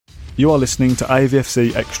You are listening to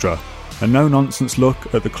AVFC Extra, a no-nonsense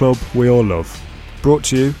look at the club we all love. Brought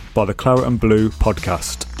to you by the Claret and Blue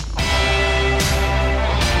podcast.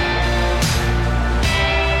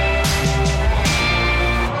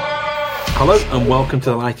 Hello and welcome to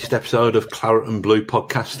the latest episode of Claret and Blue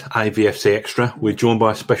podcast, AVFC Extra. We're joined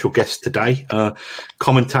by a special guest today,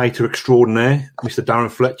 commentator extraordinaire, Mr. Darren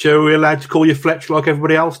Fletcher. Are we allowed to call you Fletcher like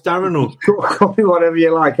everybody else, Darren? Or? Call me whatever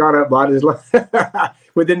you like, I don't mind,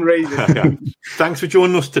 within reason. Okay. Thanks for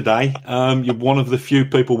joining us today. You're one of the few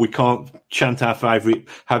people we can't chant our favourite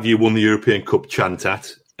 "Have you won the European Cup?" chant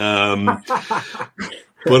at. But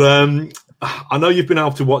I know you've been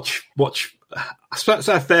able to watch I suppose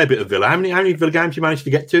a fair bit of Villa. How many Villa games you managed to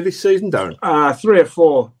get to this season, Darren? 3 or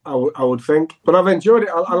 4, I would think. But I've enjoyed it.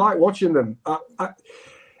 I like watching them.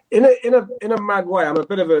 In a mad way, I'm a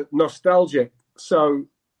bit of a nostalgic. So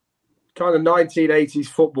kind of 1980s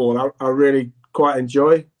football, I really quite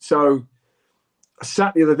enjoy. So I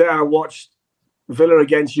sat the other day, I watched Villa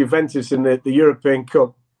against Juventus in the European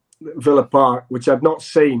Cup, Villa Park, which I'd not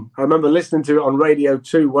seen. I remember listening to it on Radio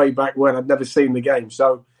 2 way back when. I'd never seen the game.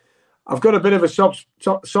 So I've got a bit of a soft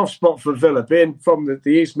spot for Villa, being from the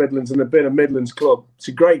East Midlands and being a Midlands club. It's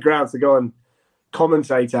a great ground to go and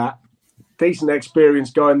commentate at. Decent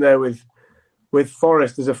experience going there with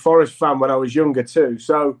Forest as a Forest fan when I was younger too.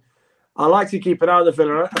 So I like to keep an eye on the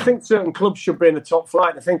Villa. I think certain clubs should be in the top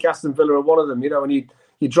flight. I think Aston Villa are one of them. You know, when you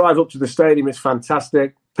drive up to the stadium, it's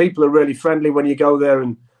fantastic. People are really friendly when you go there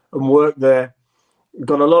and work there.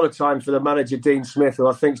 Got a lot of time for the manager, Dean Smith, who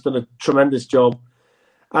I think's done a tremendous job.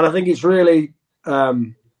 And I think it's really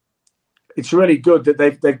good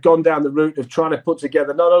that they've gone down the route of trying to put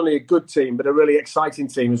together not only a good team, but a really exciting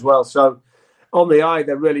team as well. So on the eye,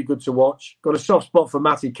 they're really good to watch. Got a soft spot for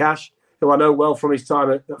Matty Cash, who I know well from his time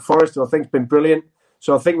at Forest, and I think has been brilliant.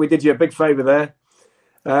 So I think we did you a big favour there.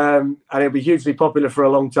 And he'll be hugely popular for a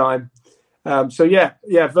long time.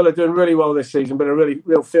 Villa doing really well this season, but a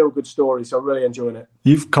real feel-good story, so I'm really enjoying it.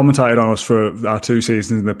 You've commentated on us for our 2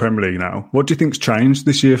 seasons in the Premier League now. What do you think's changed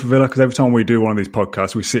this year for Villa? Because every time we do one of these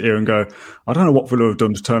podcasts, we sit here and go, I don't know what Villa have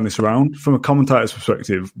done to turn this around. From a commentator's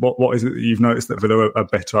perspective, what is it that you've noticed that Villa are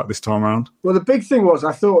better at this time around? Well, the big thing was,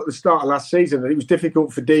 I thought at the start of last season that it was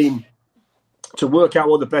difficult for Dean to work out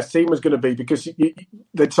what the best team was going to be because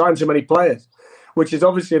they'd signed so many players, which is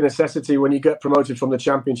obviously a necessity when you get promoted from the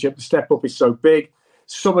Championship. The step up is so big.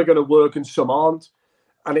 Some are going to work and some aren't.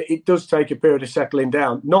 And it does take a period of settling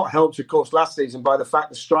down. Not helped, of course, last season by the fact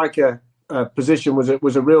the striker position was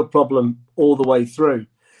a real problem all the way through.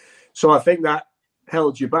 So I think that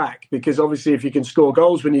held you back because obviously if you can score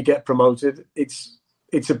goals when you get promoted, it's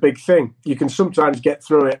a big thing. You can sometimes get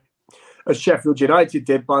through it, as Sheffield United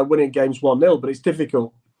did, by winning games 1-0, but it's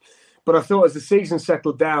difficult. But I thought as the season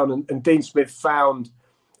settled down and Dean Smith found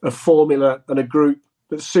a formula and a group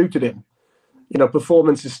that suited him, you know,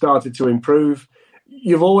 performances started to improve.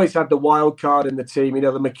 You've always had the wild card in the team, you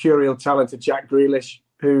know, the mercurial talent of Jack Grealish,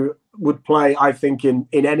 who would play, I think, in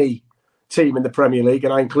any team in the Premier League.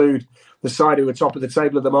 And I include the side who are top of the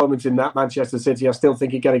table at the moment in that, Manchester City. I still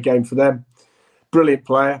think he'd get a game for them. Brilliant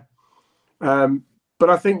player. But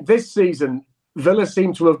I think this season, Villa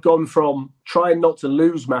seem to have gone from trying not to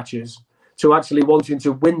lose matches to actually wanting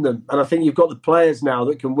to win them. And I think you've got the players now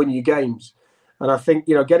that can win you games. And I think,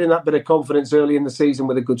 you know, getting that bit of confidence early in the season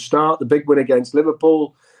with a good start, the big win against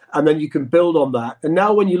Liverpool, and then you can build on that. And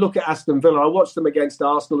now when you look at Aston Villa, I watched them against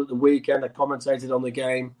Arsenal at the weekend. I commentated on the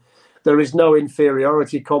game. There is no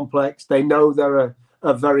inferiority complex. They know they're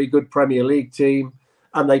a very good Premier League team,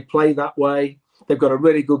 and they play that way. They've got a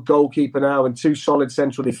really good goalkeeper now and 2 solid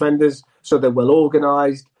central defenders, so they're well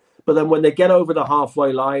organised. But then when they get over the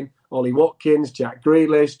halfway line, Ollie Watkins, Jack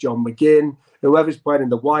Grealish, John McGinn, whoever's playing in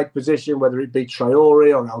the wide position, whether it be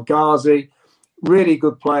Traore or El Ghazi, really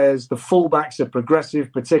good players. The fullbacks are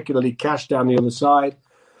progressive, particularly Cash down the other side.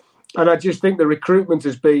 And I just think the recruitment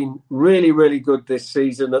has been really, really good this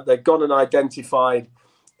season, that they've gone and identified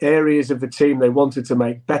areas of the team they wanted to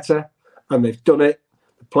make better, and they've done it.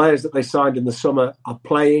 The players that they signed in the summer are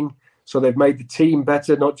playing, so they've made the team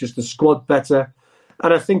better, not just the squad better.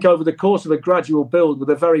 And I think over the course of a gradual build with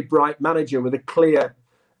a very bright manager with a clear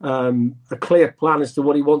plan as to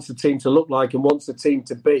what he wants the team to look like and wants the team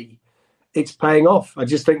to be, it's paying off. I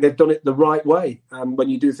just think they've done it the right way. And when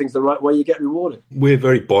you do things the right way, you get rewarded. We're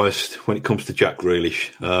very biased when it comes to Jack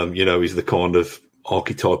Grealish. He's the kind of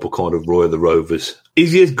archetypal kind of Roy of the Rovers.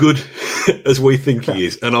 Is he as good as we think he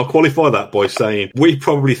is? And I'll qualify that by saying we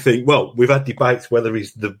probably think, well, we've had debates whether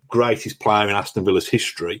he's the greatest player in Aston Villa's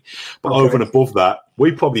history. But over and above that,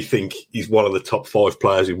 we probably think he's one of the top 5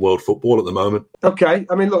 players in world football at the moment. Okay.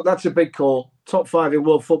 I mean, look, that's a big call. Top 5 in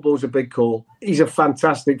world football is a big call. He's a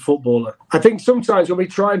fantastic footballer. I think sometimes when we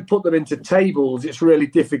try and put them into tables, it's really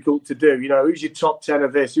difficult to do. You know, who's your top 10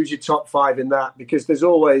 of this? Who's your top 5 in that? Because there's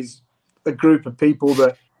always a group of people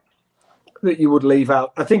that you would leave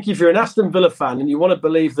out. I think if you're an Aston Villa fan and you want to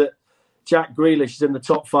believe that Jack Grealish is in the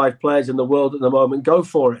top 5 players in the world at the moment, go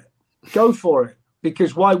for it. Go for it.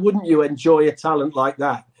 Because why wouldn't you enjoy a talent like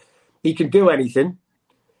that? He can do anything.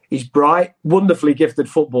 He's bright, wonderfully gifted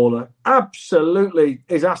footballer. Absolutely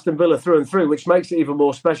is Aston Villa through and through, which makes it even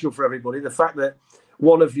more special for everybody. The fact that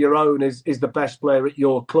one of your own is the best player at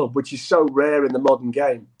your club, which is so rare in the modern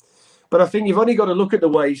game. But I think you've only got to look at the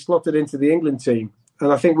way he slotted into the England team.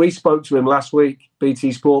 And I think we spoke to him last week,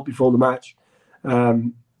 BT Sport, before the match.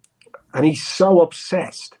 And he's so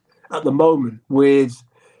obsessed at the moment with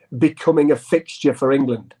becoming a fixture for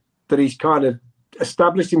England that he's kind of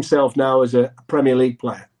established himself now as a Premier League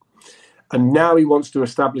player. And now he wants to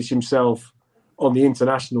establish himself on the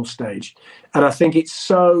international stage. And I think it's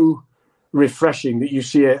so refreshing that you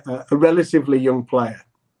see a relatively young player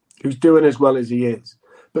who's doing as well as he is,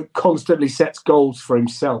 but constantly sets goals for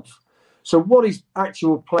himself. So what his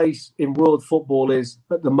actual place in world football is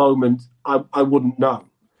at the moment, I wouldn't know.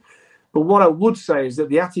 But what I would say is that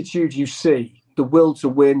the attitude you see, the will to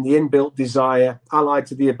win, the inbuilt desire, allied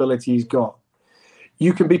to the ability he's got,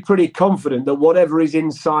 you can be pretty confident that whatever is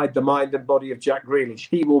inside the mind and body of Jack Grealish,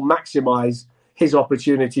 he will maximise his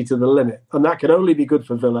opportunity to the limit. And that can only be good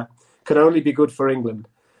for Villa, can only be good for England.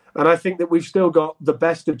 And I think that we've still got the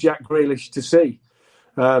best of Jack Grealish to see.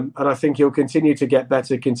 And I think he'll continue to get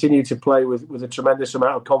better, continue to play with a tremendous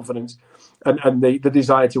amount of confidence and the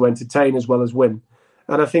desire to entertain as well as win.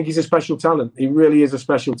 And I think he's a special talent. He really is a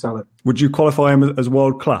special talent. Would you qualify him as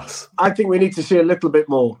world class? I think we need to see a little bit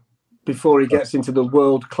more before he gets into the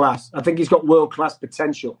world class. I think he's got world class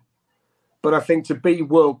potential. But I think to be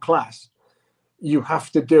world class, you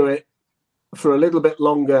have to do it for a little bit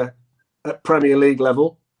longer at Premier League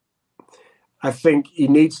level. I think he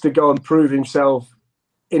needs to go and prove himself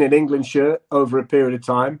in an England shirt over a period of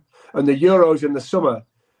time. And the Euros in the summer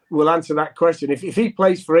will answer that question. If he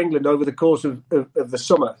plays for England over the course of the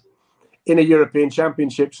summer in a European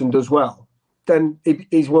Championships and does well, then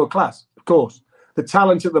he's world class, of course. The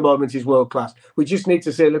talent at the moment is world class. We just need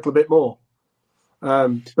to see a little bit more.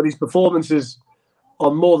 But his performances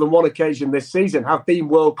on more than one occasion this season have been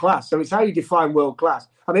world class. So it's how you define world class.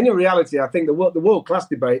 I mean, in reality, I think the world class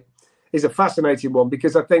debate is a fascinating one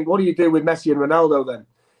because I think, what do you do with Messi and Ronaldo then?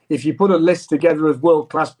 If you put a list together of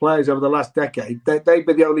world-class players over the last decade, they'd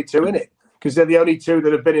be the only two in it because they're the only two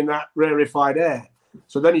that have been in that rarefied air.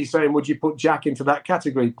 So then you're saying, would you put Jack into that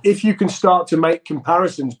category? If you can start to make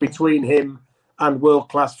comparisons between him and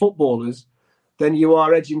world-class footballers, then you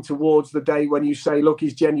are edging towards the day when you say, look,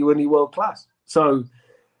 he's genuinely world-class. So,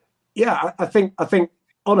 yeah, I think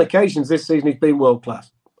on occasions this season he's been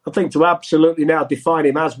world-class. I think to absolutely now define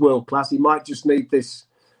him as world-class, he might just need this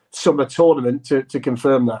summer tournament to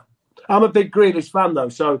confirm that. I'm a big Grealish fan, though,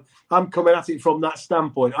 so I'm coming at it from that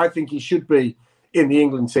standpoint. I think he should be in the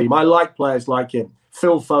England team. I like players like him.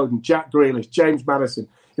 Phil Foden, Jack Grealish, James Maddison.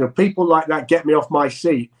 You know, people like that get me off my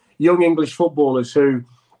seat. Young English footballers who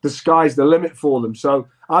the sky's the limit for them. So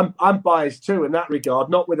I'm biased too in that regard,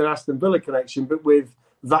 not with an Aston Villa connection, but with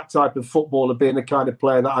that type of footballer being the kind of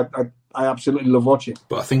player that I absolutely love watching.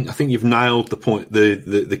 But I think you've nailed the point,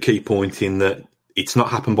 the key point in that it's not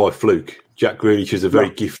happened by fluke. Jack Grealish is a very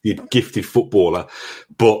gifted footballer,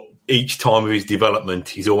 but each time of his development,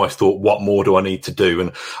 he's always thought, what more do I need to do?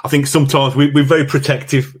 And I think sometimes we're very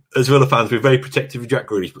protective, as Villa fans, we're very protective of Jack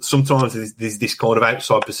Grealish, but sometimes there's this kind of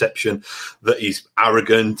outside perception that he's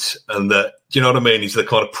arrogant and that, do you know what I mean? He's the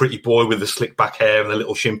kind of pretty boy with the slick back hair and the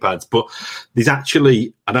little shin pads. But there's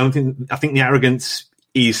actually, I think the arrogance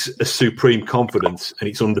is a supreme confidence and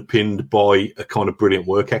it's underpinned by a kind of brilliant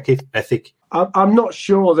work ethic. I'm not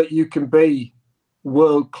sure that you can be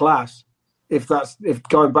world class if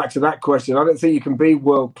going back to that question. I don't think you can be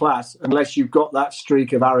world class unless you've got that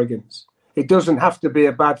streak of arrogance. It doesn't have to be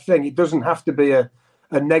a bad thing. It doesn't have to be a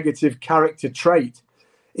negative character trait.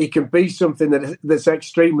 It can be something that's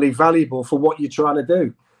extremely valuable for what you're trying to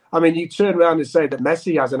do. I mean, you turn around and say that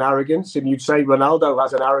Messi has an arrogance, and you'd say Ronaldo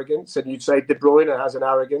has an arrogance, and you'd say De Bruyne has an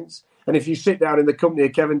arrogance. And if you sit down in the company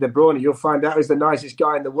of Kevin De Bruyne, you'll find out he's the nicest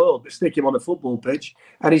guy in the world, but stick him on a football pitch,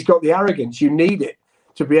 and he's got the arrogance. You need it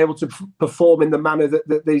to be able to perform in the manner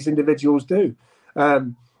that these individuals do.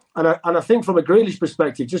 And I think from a Grealish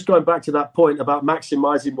perspective, just going back to that point about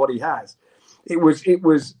maximising what he has, it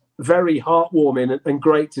was very heartwarming and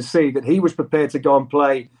great to see that he was prepared to go and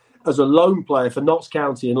play as a lone player for Notts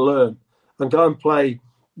County and learn, and go and play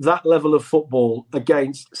that level of football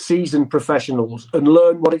against seasoned professionals and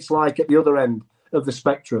learn what it's like at the other end of the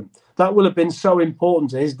spectrum. That will have been so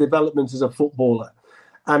important to his development as a footballer.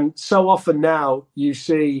 And so often now you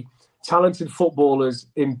see talented footballers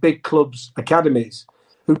in big clubs' academies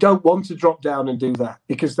who don't want to drop down and do that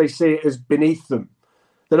because they see it as beneath them.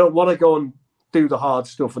 They don't want to go and do the hard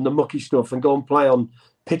stuff and the mucky stuff and go and play on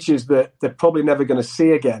pitches that they're probably never going to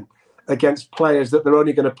see again against players that they're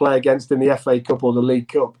only going to play against in the FA Cup or the League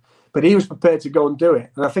Cup. But he was prepared to go and do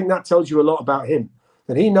it. And I think that tells you a lot about him,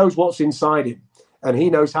 that he knows what's inside him and he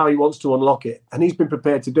knows how he wants to unlock it. And he's been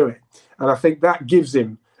prepared to do it. And I think that gives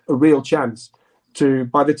him a real chance to,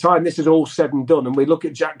 by the time this is all said and done, and we look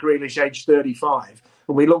at Jack Grealish, age 35,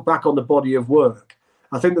 and we look back on the body of work,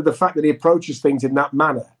 I think that the fact that he approaches things in that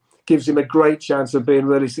manner gives him a great chance of being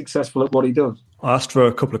really successful at what he does. I asked for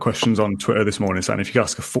a couple of questions on Twitter this morning saying if you could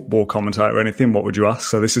ask a football commentator or anything, what would you ask?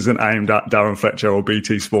 So this isn't aimed at Darren Fletcher or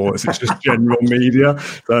BT Sports. It's just general media.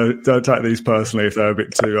 So don't take these personally if they're a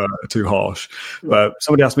bit too harsh. But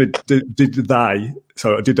somebody asked me, did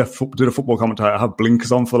a football commentator have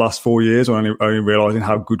blinkers on for the last 4 years or only realising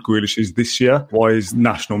how good Grealish is this year? Why is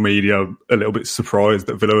national media a little bit surprised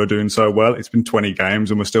that Villa are doing so well? It's been 20 games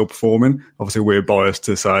and we're still performing. Obviously, we're biased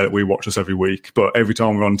to say that we watch us every week, but every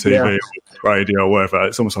time we're on TV, radio, or wherever,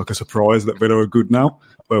 it's almost like a surprise that Villa are good now,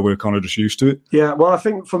 where we're kind of just used to it. Yeah, well, I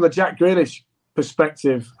think from the Jack Grealish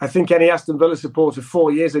perspective, I think any Aston Villa supporter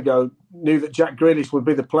 4 years ago knew that Jack Grealish would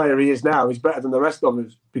be the player he is now. He's better than the rest of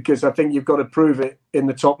us because I think you've got to prove it in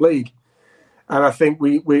the top league. And I think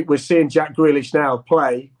we're seeing Jack Grealish now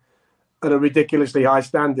play at a ridiculously high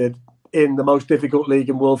standard in the most difficult league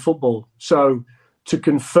in world football. So to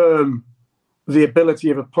confirm the ability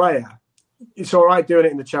of a player, it's all right doing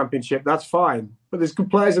it in the Championship, that's fine. But there's good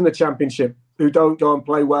players in the Championship who don't go and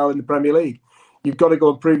play well in the Premier League. You've got to go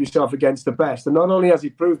and prove yourself against the best. And not only has he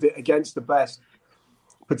proved it against the best,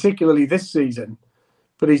 particularly this season,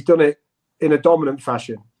 but he's done it in a dominant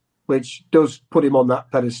fashion, which does put him on that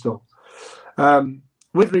pedestal.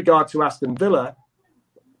 With regard to Aston Villa,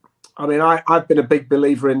 I mean, I've been a big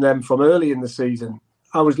believer in them from early in the season.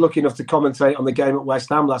 I was lucky enough to commentate on the game at West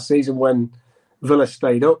Ham last season when Villa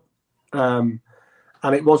stayed up. And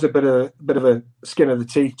it was a bit of a skin of the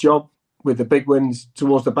teeth job with the big wins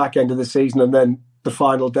towards the back end of the season and then the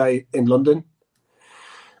final day in London.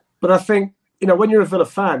 But I think, when you're a Villa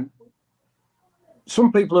fan,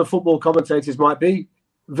 some people who are football commentators might be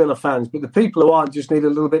Villa fans, but the people who aren't just need a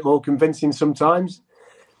little bit more convincing sometimes.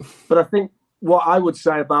 But I think what I would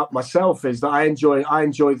say about myself is that I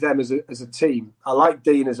enjoy them as a team. I like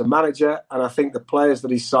Dean as a manager, and I think the players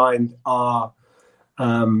that he's signed are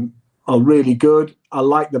really good. I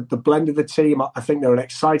like the blend of the team. I think they're an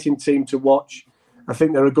exciting team to watch. I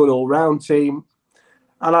think they're a good all-round team.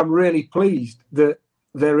 And I'm really pleased that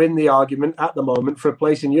they're in the argument at the moment for a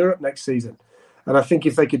place in Europe next season. And I think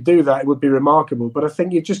if they could do that, it would be remarkable. But I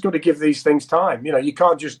think you've just got to give these things time. You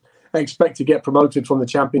can't just expect to get promoted from the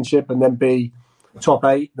Championship and then be top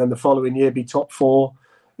 8, then the following year be top 4.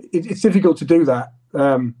 It's difficult to do that.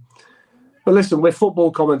 But listen, we're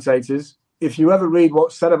football commentators. If you ever read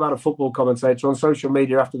what's said about a football commentator on social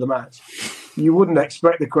media after the match, you wouldn't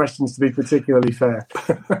expect the questions to be particularly fair.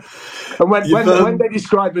 And when they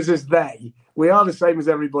describe us as they, we are the same as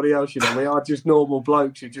everybody else. We are just normal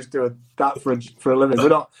blokes who just do that for a living. We're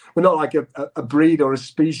not like a breed or a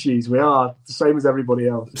species. We are the same as everybody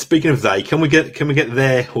else. Speaking of they, can we get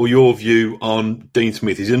their or your view on Dean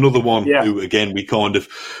Smith? He's another one who, again, we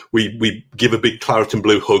give a big claret and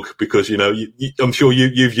blue hug because I'm sure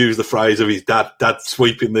you've used the phrase of his dad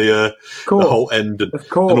sweeping the whole end and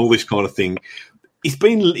all this kind of thing. He's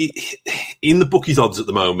been in the bookies odds at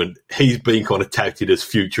the moment. He's been kind of touted as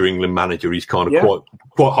future England manager. He's kind of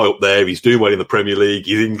quite high up there. He's doing well in the Premier League.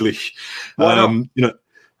 He's English.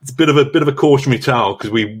 It's a bit of a cautionary tale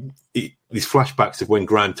because these flashbacks of when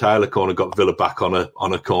Graham Taylor kind of got Villa back on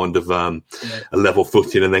a kind of a level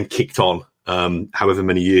footing and then kicked on however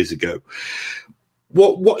many years ago.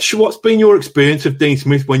 What's been your experience of Dean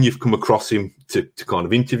Smith when you've come across him to kind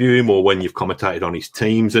of interview him or when you've commentated on his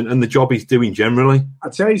teams and the job he's doing generally? I'll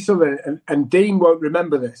tell you something, and Dean won't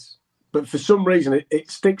remember this, but for some reason it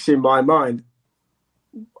sticks in my mind.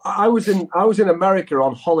 I was in America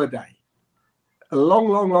on holiday a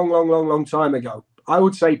long time ago. I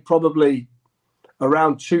would say probably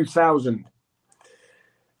around 2000.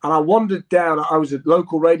 And I wandered down. I was a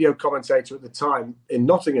local radio commentator at the time in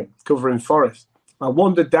Nottingham, covering Forest. I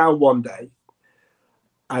wandered down one day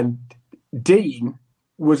and Dean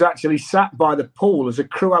was actually sat by the pool as a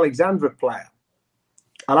Crewe Alexandra player.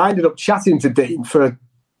 And I ended up chatting to Dean for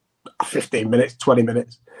 15 minutes, 20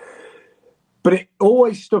 minutes. But it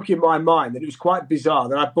always stuck in my mind that it was quite bizarre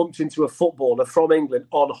that I bumped into a footballer from England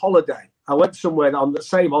on holiday. I went somewhere on the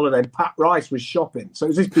same holiday and Pat Rice was shopping. So it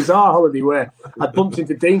was this bizarre holiday where I bumped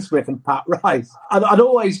into Dean Smith and Pat Rice. I'd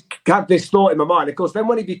always had this thought in my mind. Of course, then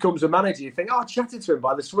when he becomes a manager, you think, I chatted to him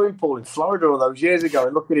by the swimming pool in Florida all those years ago.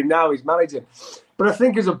 And look at him now, he's manager. But I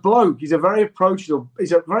think as a bloke, he's a very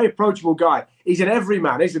approachable guy. He's an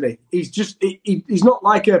everyman, isn't he? He's not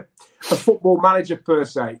like a football manager per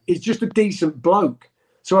se. He's just a decent bloke.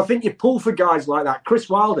 So I think you pull for guys like that. Chris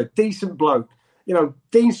Wilder, decent bloke.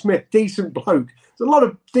 Dean Smith, decent bloke. There's a lot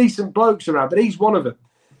of decent blokes around, but he's one of them.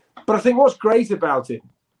 But I think what's great about him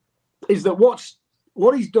is that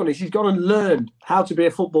what he's done is he's gone and learned how to be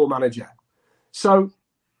a football manager. So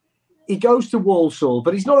he goes to Walsall,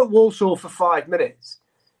 but he's not at Walsall for 5 minutes.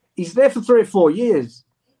 He's there for 3 or 4 years,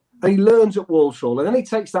 and he learns at Walsall, and then he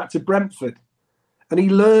takes that to Brentford, and he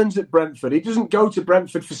learns at Brentford. He doesn't go to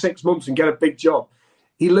Brentford for 6 months and get a big job.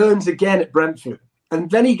 He learns again at Brentford. And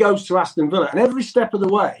then he goes to Aston Villa. And every step of the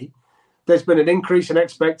way, there's been an increase in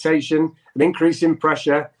expectation, an increase in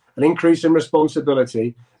pressure, an increase in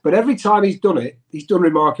responsibility. But every time he's done it, he's done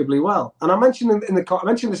remarkably well. And I mentioned this in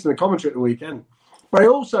the commentary at the weekend. But I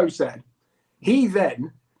also said he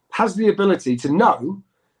then has the ability to know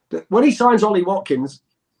that when he signs Ollie Watkins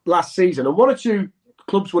last season, and 1 or 2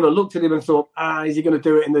 clubs would have looked at him and thought, is he going to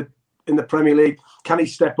do it in the Premier League? Can he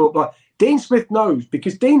step up? But Dean Smith knows,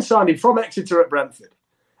 because Dean signed him from Exeter at Brentford.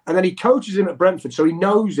 And then he coaches him at Brentford, so he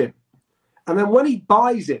knows him. And then when he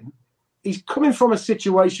buys him, he's coming from a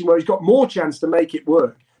situation where he's got more chance to make it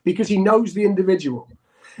work because he knows the individual.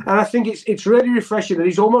 And I think it's really refreshing that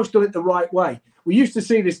he's almost done it the right way. We used to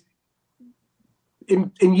see this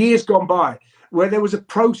in years gone by, where there was a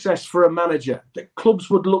process for a manager, that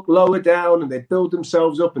clubs would look lower down and they'd build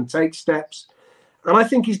themselves up and take steps. And I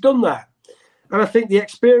think he's done that. And I think the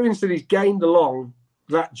experience that he's gained along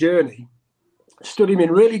that journey stood him in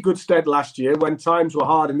really good stead last year when times were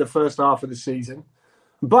hard in the first half of the season.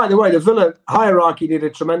 And by the way, the Villa hierarchy needed a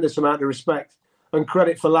tremendous amount of respect and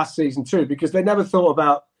credit for last season too, because they never thought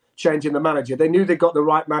about changing the manager. They knew they got the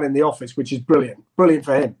right man in the office, which is brilliant. Brilliant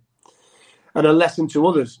for him. And a lesson to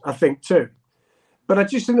others, I think, too. But I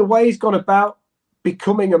just think the way he's gone about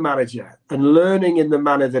becoming a manager and learning in the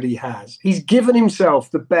manner that he has, he's given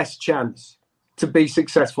himself the best chance to be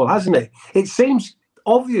successful, hasn't he? It seems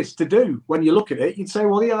obvious to do when you look at it. You'd say,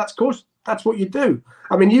 well, yeah, of course, that's what you do.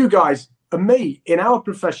 I mean, you guys and me, in our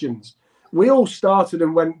professions, we all started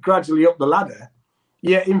and went gradually up the ladder.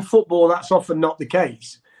 Yet in football, that's often not the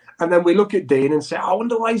case. And then we look at Dean and say, I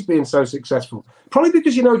wonder why he's being so successful. Probably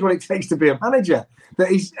because he knows what it takes to be a manager, that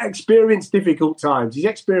he's experienced difficult times, he's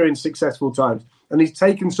experienced successful times, and he's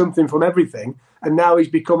taken something from everything. And now he's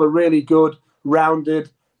become a really good, rounded,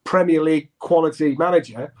 Premier League quality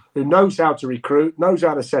manager who knows how to recruit, knows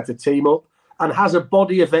how to set a team up, and has a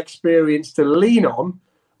body of experience to lean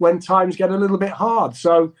when times get a little bit hard.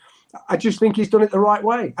 So I just think he's done it the right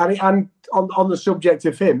way. And on the subject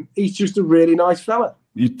of him, he's just a really nice fella.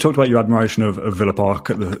 You talked about your admiration of Villa Park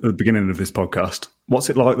at the beginning of this podcast. What's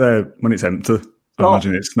it like there when it's empty? I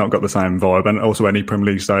imagine it's not got the same vibe, and also any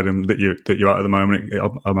Premier League stadium that you're at the moment,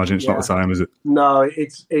 I imagine it's not the same, is it? No,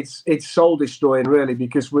 it's soul destroying really,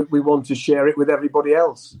 because we want to share it with everybody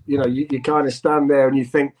else. You kind of stand there and you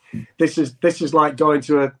think this is like going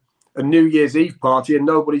to a New Year's Eve party and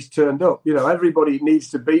nobody's turned up. Everybody needs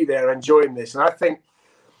to be there enjoying this, and I think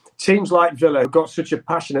teams like Villa have got such a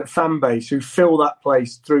passionate fan base who fill that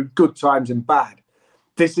place through good times and bad.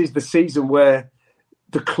 This is the season where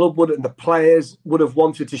the club would and the players would have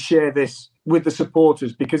wanted to share this with the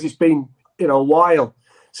supporters, because it's been a while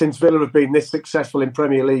since Villa have been this successful in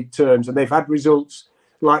Premier League terms, and they've had results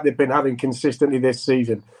like they've been having consistently this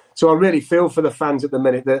season. So I really feel for the fans at the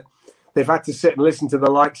minute that they've had to sit and listen to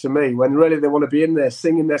the likes of me when really they want to be in there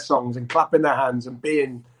singing their songs and clapping their hands and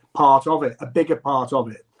being part of it, a bigger part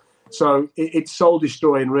of it. So it's soul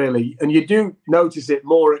destroying really. And you do notice it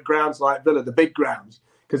more at grounds like Villa, the big grounds,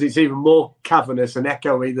 because it's even more cavernous and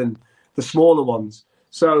echoey than the smaller ones.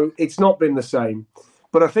 So it's not been the same.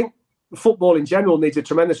 But I think football in general needs a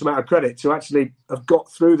tremendous amount of credit to actually have got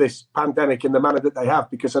through this pandemic in the manner that they have,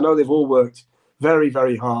 because I know they've all worked very,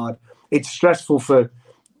 very hard. It's stressful for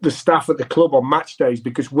the staff at the club on match days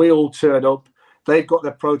because we all turn up. They've got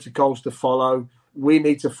their protocols to follow. We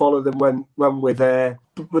need to follow them when we're there.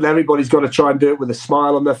 But everybody's got to try and do it with a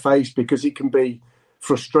smile on their face, because it can be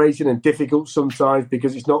frustrating and difficult sometimes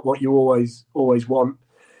because it's not what you always want.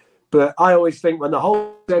 But I always think when the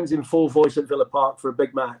whole ends in full voice at Villa Park for a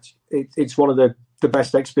big match, it's one of the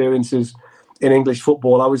best experiences in English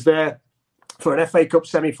football. I was there for an FA Cup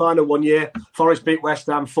semi-final one year. Forest beat West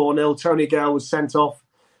Ham 4-0. Tony Gale was sent off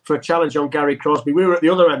for a challenge on Gary Crosby. We were at the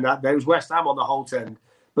other end that day. It was West Ham on the Holt end.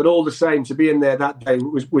 But all the same, to be in there that day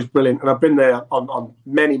was brilliant. And I've been there on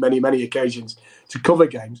many, many, many occasions to cover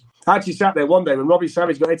games. I actually sat there one day when Robbie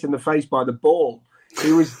Savage got hit in the face by the ball.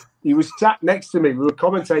 He was sat next to me. We were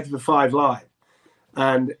commentating for 5 Live.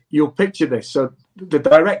 And you'll picture this. So the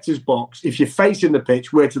director's box, if you're facing the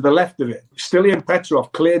pitch, we're to the left of it. Stilian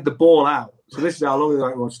Petrov cleared the ball out. So this is how long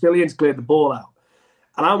it was. Stilian's cleared the ball out.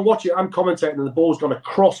 And I'm commentating, and the ball's gone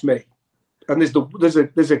across me. And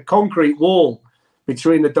there's a concrete wall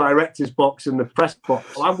between the director's box and the press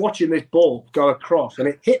box. Well, I'm watching this ball go across, and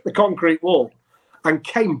it hit the concrete wall and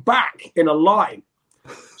came back in a line.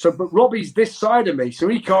 So, but Robbie's this side of me, so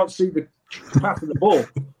he can't see the path of the ball.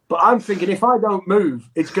 But I'm thinking, if I don't move,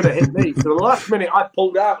 it's going to hit me. So the last minute, I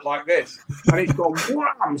pulled out like this, and it's gone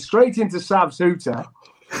wham, straight into Sav's hooter.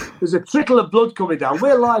 There's a trickle of blood coming down.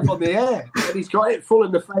 We're live on the air, and he's got it full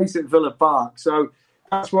in the face at Villa Park. So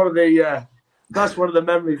that's one of the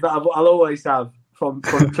memories that I'll always have from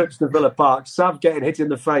trips to Villa Park. Sav getting hit in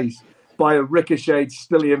the face by a ricocheted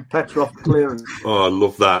Stilian Petrov clearance. Oh, I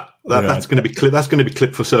love that. That's going to be clipped. That's going to be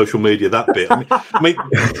clipped for social media. That bit. I mean,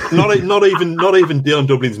 not even Dion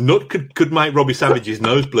Dublin's nut could make Robbie Savage's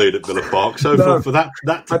nose bleed at Villa Park. So no, for that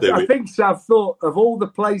to do I think Sav thought of all the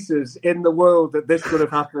places in the world that this would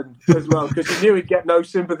have happened as well, because he knew he'd get no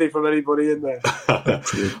sympathy from anybody in there.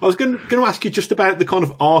 I was going to ask you just about the kind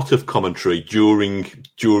of art of commentary during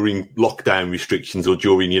lockdown restrictions or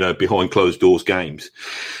during behind closed doors games.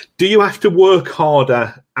 Do you have to work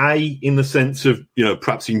harder? A, in the sense of,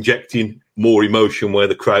 perhaps injecting more emotion where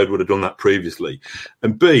the crowd would have done that previously.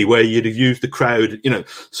 And B, where you'd have used the crowd,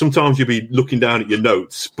 sometimes you'd be looking down at your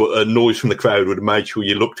notes, but a noise from the crowd would have made sure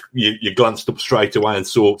you glanced up straight away and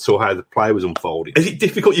saw how the play was unfolding. Is it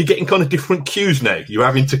difficult? You're getting kind of different cues now. You're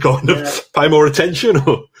having to kind of pay more attention?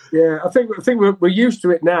 Or? Yeah, I think we're used to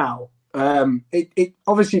it now. It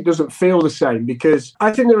obviously doesn't feel the same, because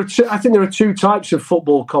I think there are two types of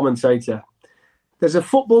football commentator. There's a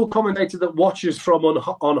football commentator that watches from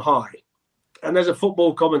on high, and there's a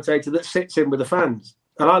football commentator that sits in with the fans.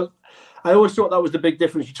 And I always thought that was the big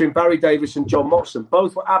difference between Barry Davies and John Moxon.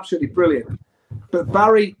 Both were absolutely brilliant, but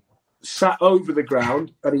Barry sat over the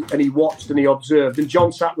ground and he watched and he observed, and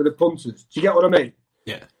John sat with the punters. Do you get what I mean?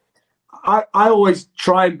 Yeah. I always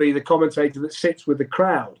try and be the commentator that sits with the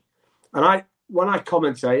crowd. And when I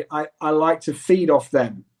commentate, I like to feed off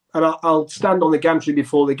them. And I'll stand on the gantry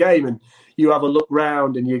before the game, and you have a look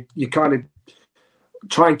round, and you kind of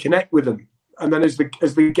try and connect with them. And then as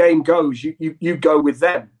the game goes, you go with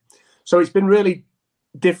them. So it's been really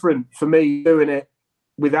different for me doing it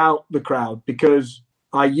without the crowd, because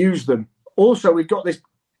I use them. Also, we've got this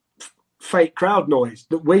fake crowd noise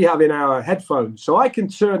that we have in our headphones. So I can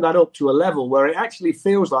turn that up to a level where it actually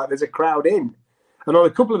feels like there's a crowd in. And on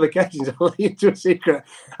a couple of occasions, I'll lead you to a secret.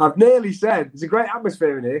 I've nearly said, there's a great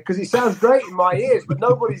atmosphere in here, because it sounds great in my ears, but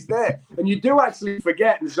nobody's there. And you do actually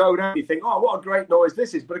forget and zone out. You think, oh, what a great noise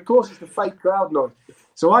this is. But of course, it's the fake crowd noise.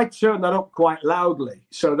 So I turn that up quite loudly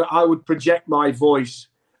so that I would project my voice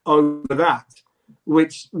over that,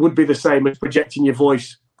 which would be the same as projecting your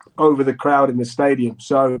voice over the crowd in the stadium.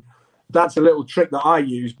 So that's a little trick that I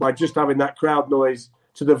use, by just having that crowd noise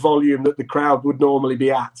to the volume that the crowd would normally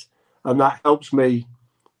be at. And that helps me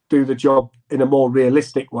do the job in a more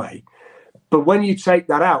realistic way. But when you take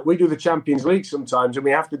that out, we do the Champions League sometimes, and we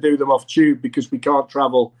have to do them off tube because we can't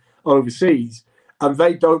travel overseas, and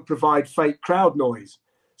they don't provide fake crowd noise.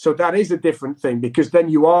 So that is a different thing, because then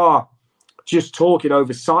you are just talking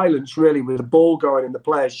over silence, really, with the ball going and the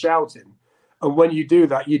players shouting. And when you do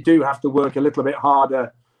that, you do have to work a little bit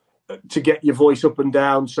harder to get your voice up and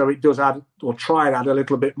down. So it does add, or try and add a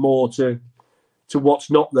little bit more to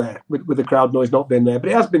what's not there, with the crowd noise not being there. But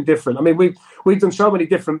it has been different. I mean, we've done so many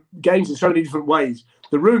different games in so many different ways.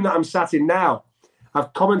 The room that I'm sat in now,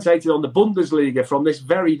 I've commentated on the Bundesliga from this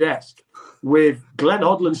very desk with Glenn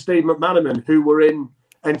Hoddle and Steve McManaman, who were in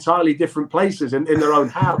entirely different places in their own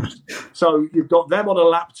house. So you've got them on a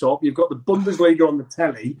laptop, you've got the Bundesliga on the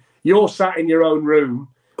telly, you're sat in your own room.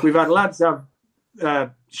 We've had lads have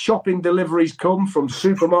shopping deliveries come from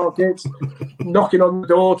supermarkets, knocking on the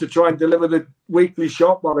door to try and deliver the weekly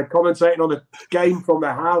shop while they're commentating on the game from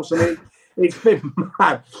their house. I mean, it's been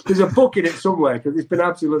mad. There's a book in it somewhere, because it's been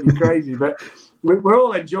absolutely crazy. But we're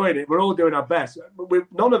all enjoying it. We're all doing our best.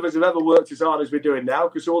 None of us have ever worked as hard as we're doing now,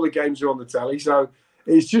 because all the games are on the telly. So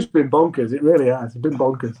It's just been bonkers. It really has. It's been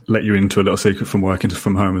bonkers. Let you into a little secret from working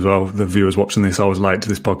from home as well. The viewers watching this, I was late to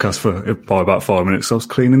this podcast by about 5 minutes. I was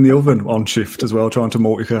cleaning the oven on shift as well, trying to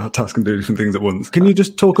multitask and do different things at once. Can you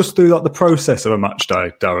just talk us through like the process of a match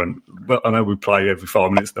day, Darren? Well, I know we play every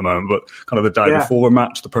 5 minutes at the moment, but kind of the day before a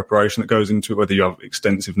match, the preparation that goes into it, whether you have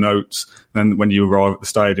extensive notes, then when you arrive at the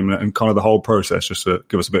stadium, and kind of the whole process, just to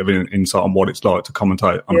give us a bit of an insight on what it's like to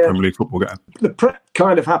commentate on a Premier League football game. The prep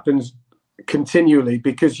kind of happens continually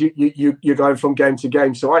because you're going from game to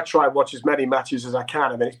game. So I try and watch as many matches as I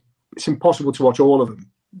can. I mean, it's impossible to watch all of them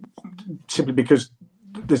simply because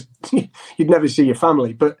you'd never see your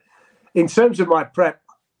family. But in terms of my prep,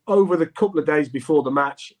 over the couple of days before the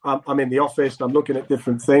match, I'm in the office and I'm looking at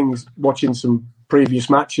different things, watching some previous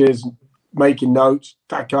matches, making notes,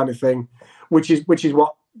 that kind of thing, which is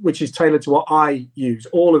tailored to what I use.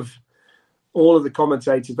 All of the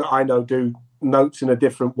commentators that I know do notes in a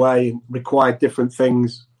different way and require different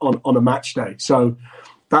things on a match day. So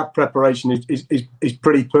that preparation is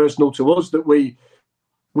pretty personal to us, that we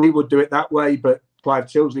would do it that way, but Clive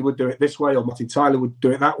Tilsley would do it this way, or Martin Tyler would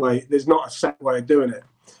do it that way. There's not a set way of doing it.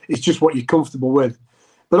 It's just what you're comfortable with.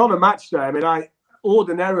 But on a match day, I mean, I would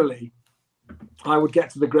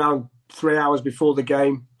get to the ground 3 hours before the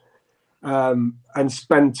game and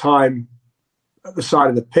spend time at the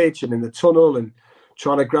side of the pitch and in the tunnel and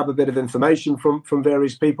trying to grab a bit of information from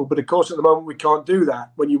various people. But of course, at the moment, we can't do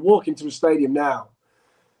that. When you walk into a stadium now,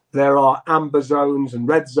 there are amber zones and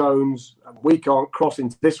red zones, and we can't cross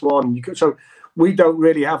into this one. So we don't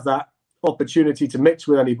really have that opportunity to mix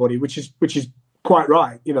with anybody, which is quite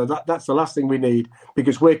right. You know, that's the last thing we need,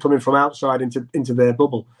 because we're coming from outside into their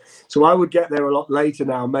bubble. So I would get there a lot later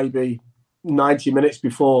now, maybe 90 minutes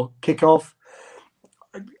before kickoff,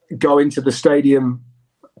 go into the stadium,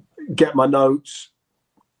 get my notes,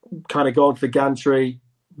 kind of go onto the gantry,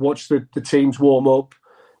 watch the teams warm up,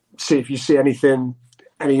 see if you see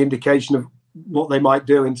any indication of what they might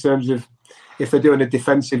do in terms of if they're doing a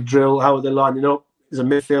defensive drill, how are they lining up? Is a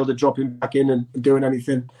midfielder dropping back in and doing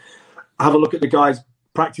anything? Have a look at the guys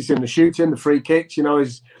practicing the shooting, the free kicks. You know,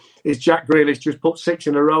 is Jack Grealish just put 6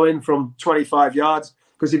 in a row in from 25 yards?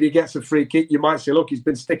 Because if he gets a free kick, you might say, look, he's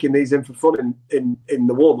been sticking these in for fun in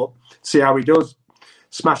the warm-up. See how he does.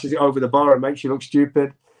 Smashes it over the bar and makes you look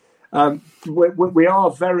stupid. We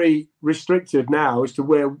are very restricted now as to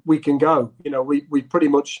where we can go. You know, we pretty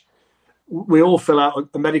much, we all fill out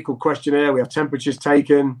a medical questionnaire. We have temperatures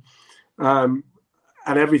taken, and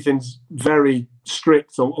everything's very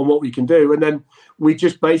strict on what we can do. And then we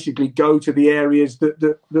just basically go to the areas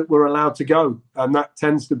that we're allowed to go. And that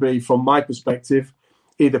tends to be, from my perspective,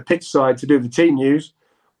 either pitch side to do the team news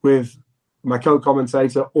with my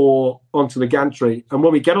co-commentator, or onto the gantry. And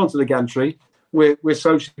when we get onto the gantry, we're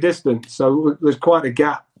socially distant, so there's quite a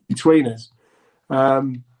gap between us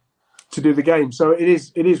to do the game. So it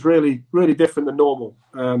is really, really different than normal.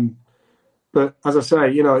 But as I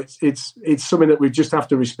say, you know, it's something that we just have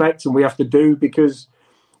to respect and we have to do, because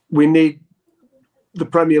we need the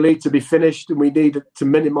Premier League to be finished, and we need to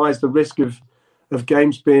minimise the risk of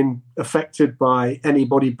games being affected by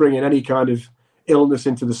anybody bringing any kind of illness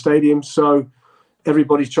into the stadium. So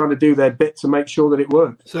everybody's trying to do their bit to make sure that it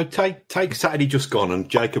works. So take Saturday just gone, and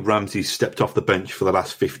Jacob Ramsey stepped off the bench for the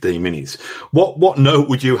last 15 minutes. What note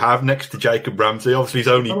would you have next to Jacob Ramsey? Obviously, he's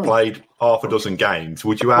only played half a dozen games.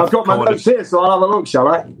 Would you have? I've got my notes here, so I'll have a look, shall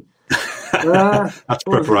I? That's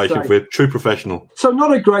preparation for a true professional. So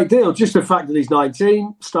not a great deal, just the fact that he's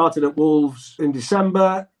 19, started at Wolves in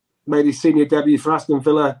December, made his senior debut for Aston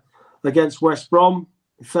Villa against West Brom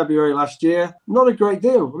in February last year. Not a great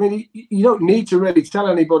deal. I mean, you don't need to really tell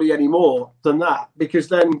anybody any more than that, because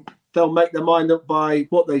then they'll make their mind up by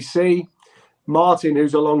what they see. Martin,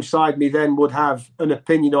 who's alongside me, then would have an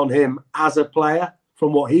opinion on him as a player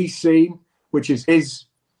from what he's seen, which is his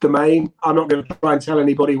domain. I'm not going to try and tell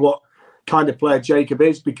anybody what kind of player Jacob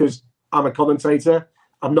is, because I'm a commentator.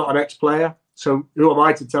 I'm not an ex-player. So who am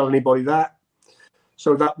I to tell anybody that?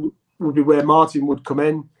 So that would be where Martin would come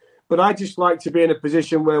in. But I just like to be in a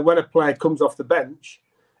position where when a player comes off the bench,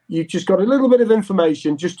 you've just got a little bit of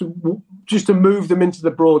information just to move them into the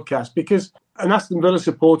broadcast, because an Aston Villa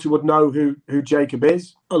supporter would know who Jacob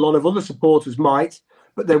is. A lot of other supporters might,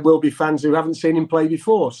 but there will be fans who haven't seen him play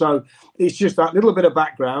before. So it's just that little bit of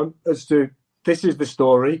background as to, this is the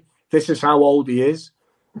story, this is how old he is,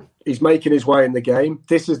 he's making his way in the game,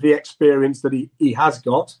 this is the experience that he has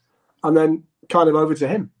got, and then kind of over to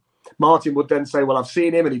him. Martin would then say, well, I've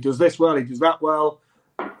seen him and he does this well, he does that well,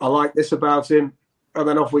 I like this about him, and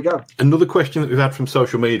then off we go. Another question that we've had from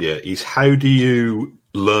social media is, how do you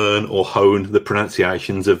learn or hone the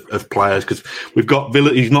pronunciations of players, because we've got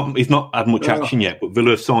Villa. He's not had much action yet, but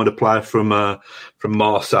Villa have signed a player from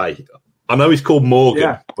Marseille. I know he's called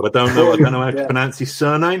Morgan, but I don't know how to pronounce his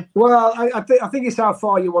surname. Well, I think it's how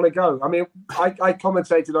far you want to go. I mean, I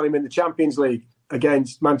commentated on him in the Champions League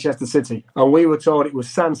against Manchester City, and we were told it was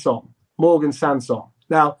Sanson, Morgan Sanson.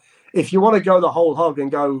 Now, if you want to go the whole hog and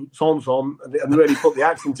go Sanson and really put the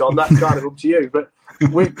accent on, that's kind of up to you. But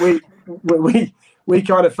we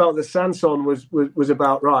kind of felt that Sanson was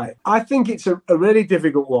about right. I think it's a really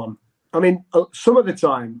difficult one. I mean, some of the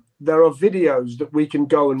time, there are videos that we can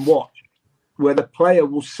go and watch where the player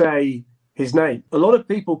will say his name. A lot of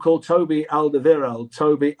people call Toby Alderweireld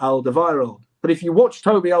Toby Alderweireld. But if you watch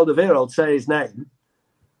Toby Alderweireld say his name,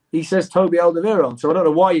 he says Toby Alderweireld. So I don't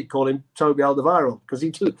know why you'd call him Toby Alderweireld, because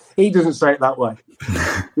he doesn't say it that way.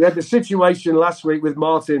 We had the situation last week with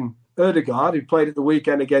Martin Ødegaard, who played at the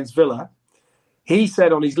weekend against Villa. He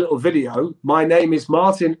said on his little video, "My name is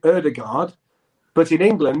Martin Ødegaard, but in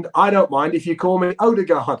England, I don't mind if you call me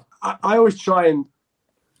Ødegaard." I always try and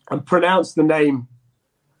pronounce the name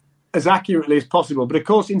as accurately as possible. But of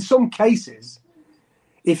course, in some cases,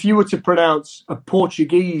 if you were to pronounce a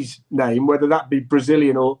Portuguese name, whether that be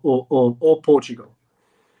Brazilian or Portugal,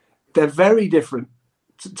 they're very different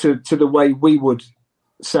to the way we would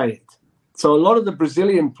say it. So a lot of the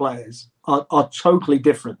Brazilian players are totally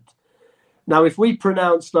different. Now, if we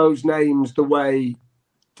pronounce those names the way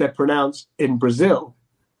they're pronounced in Brazil,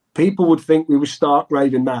 people would think we were stark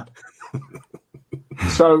raving mad.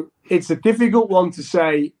 So it's a difficult one to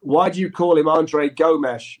say, why do you call him Andre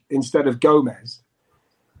Gomes instead of Gomez?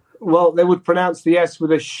 Well, they would pronounce the S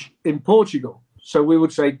with a sh in Portugal. So we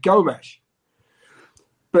would say Gomes.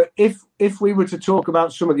 But if we were to talk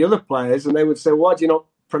about some of the other players and they would say, why do you not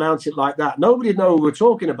pronounce it like that? Nobody would know what we're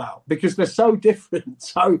talking about because they're so different.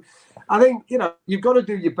 So I think, you've got to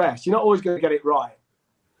do your best. You're not always going to get it right.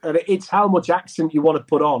 And it's how much accent you want to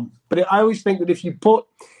put on. But I always think that if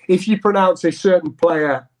you pronounce a certain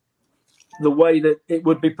player the way that it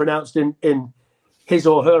would be pronounced in his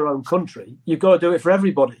or her own country, you've got to do it for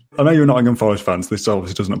everybody. I know you're a Nottingham Forest fan, so this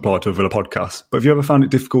obviously doesn't apply to a Villa podcast, but have you ever found it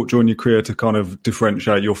difficult during your career to kind of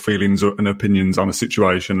differentiate your feelings and opinions on a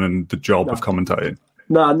situation and the job of commentating?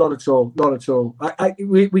 No, not at all. Not at all.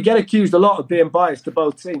 We get accused a lot of being biased to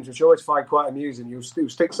both teams, which I always find quite amusing. You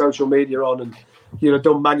stick social media on and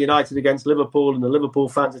done Man United against Liverpool, and the Liverpool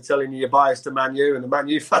fans are telling you you're biased to Man U, and the Man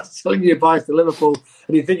U fans are telling you you're biased to Liverpool,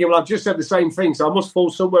 and you're thinking, well, I've just said the same thing, so I must fall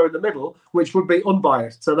somewhere in the middle, which would be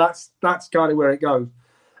unbiased. So that's kind of where it goes.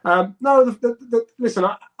 Listen,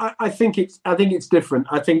 I think it's different.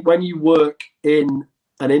 I think when you work in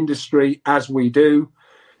an industry as we do,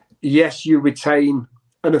 yes, you retain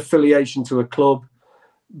an affiliation to a club,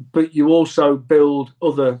 but you also build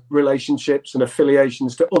other relationships and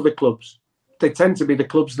affiliations to other clubs. They tend to be the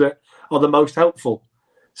clubs that are the most helpful.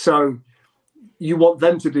 So you want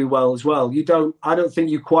them to do well as well. I don't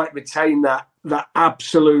think you quite retain that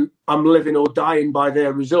absolute, I'm living or dying by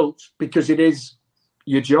their results, because it is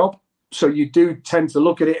your job. So you do tend to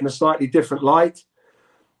look at it in a slightly different light.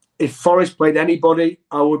 If Forest played anybody,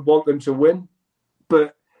 I would want them to win.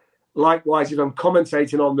 But likewise, if I'm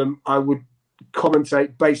commentating on them, I would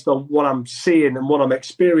commentate based on what I'm seeing and what I'm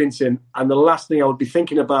experiencing. And the last thing I would be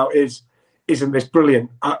thinking about is, isn't this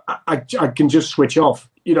brilliant? I can just switch off.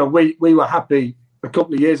 We were happy a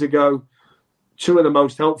couple of years ago. Two of the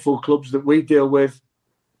most helpful clubs that we deal with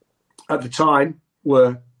at the time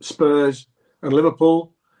were Spurs and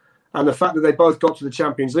Liverpool. And the fact that they both got to the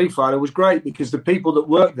Champions League final was great, because the people that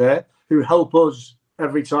work there, who help us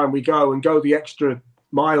every time we go and go the extra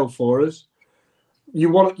mile for us, you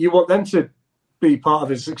want them to be part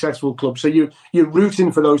of a successful club. So you're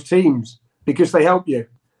rooting for those teams because they help you.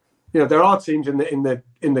 There are teams in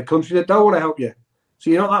the country that don't want to help you. So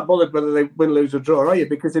you're not that bothered whether they win, lose or draw, are you?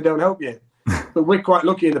 Because they don't help you. But we're quite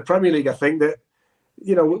lucky in the Premier League, I think, that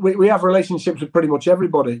we have relationships with pretty much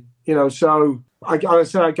everybody. So I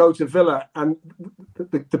go to Villa, and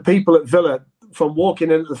the people at Villa, from walking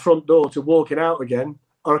in at the front door to walking out again,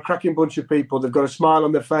 are a cracking bunch of people. They've got a smile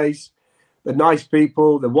on their face. They're nice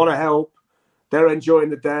people. They want to help. They're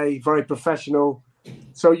enjoying the day. Very professional.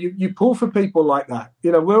 So you pull for people like that.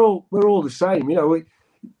 We're all the same.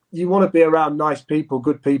 You want to be around nice people,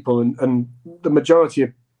 good people, and the majority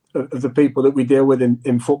of the people that we deal with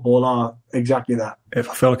in football are exactly that. If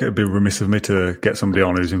I feel like it would be remiss of me to get somebody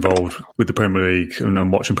on who's involved with the Premier League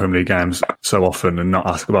and watching Premier League games so often and not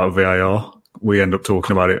ask about VAR. We end up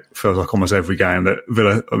talking about it, feels like almost every game that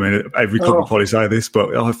Villa, every club will probably say this, but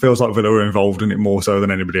it feels like Villa are involved in it more so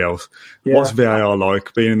than anybody else. Yeah. What's VAR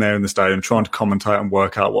like, being there in the stadium, trying to commentate and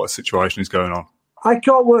work out what situation is going on? I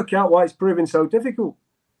can't work out why it's proving so difficult.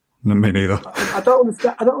 No, me neither. I don't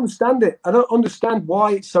understand it. I don't understand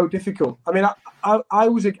why it's so difficult. I mean,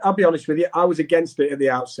 I'll be honest with you, I was against it at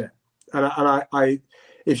the outset. And I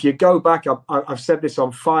if you go back, I've said this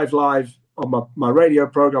on 5 Live, on my radio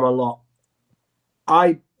program a lot.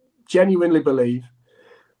 I genuinely believe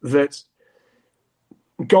that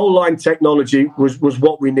goal line technology was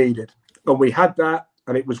what we needed. And we had that,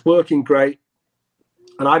 and it was working great.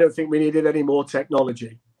 And I don't think we needed any more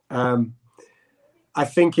technology. I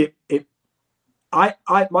think this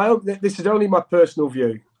is only my personal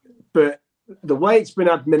view, but the way it's been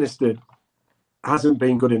administered hasn't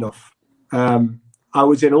been good enough. I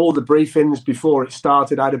was in all the briefings before it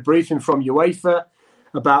started. I had a briefing from UEFA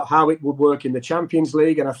about how it would work in the Champions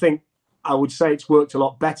League, and I would say it's worked a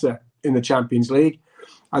lot better in the Champions League.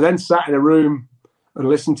 I then sat in a room and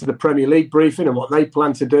listened to the Premier League briefing and what they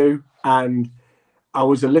plan to do, and I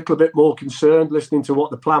was a little bit more concerned listening to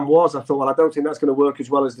what the plan was. I thought, well, I don't think that's going to work as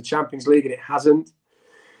well as the Champions League, and it hasn't.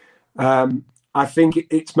 I think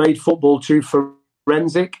it's made football too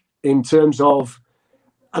forensic in terms of,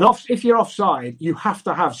 if you're offside, you have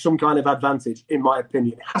to have some kind of advantage, in my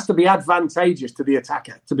opinion. It has to be advantageous to the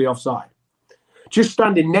attacker to be offside. Just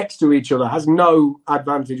standing next to each other has no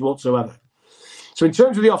advantage whatsoever. So in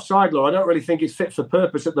terms of the offside law, I don't really think it's fit for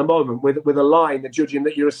purpose at the moment with a line, the judging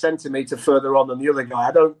that you're a centimetre further on than the other guy.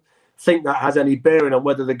 I don't think that has any bearing on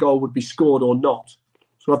whether the goal would be scored or not.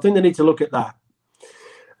 So I think they need to look at that.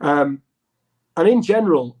 And in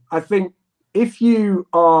general, I think if you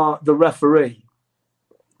are the referee,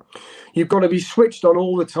 you've got to be switched on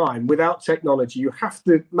all the time without technology. You have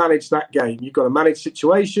to manage that game. You've got to manage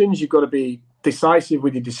situations. You've got to be decisive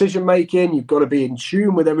with your decision making. You've got to be in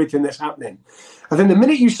tune with everything that's happening. And then the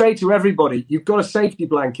minute you say to everybody, you've got a safety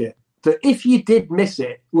blanket that if you did miss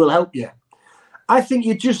it, will help you, I think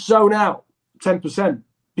you just zone out 10%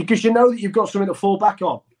 because you know that you've got something to fall back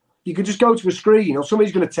on. You can just go to a screen or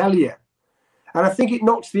somebody's going to tell you. And I think it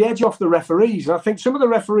knocks the edge off the referees. And I think some of the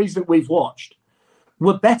referees that we've watched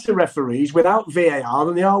were better referees without VAR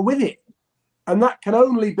than they are with it. And that can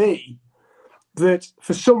only be that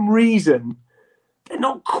for some reason, they're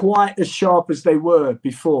not quite as sharp as they were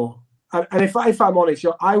before. And if I'm honest,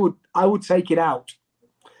 I would take it out.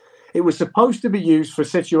 It was supposed to be used for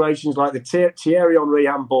situations like the Thierry Henry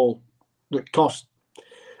handball that cost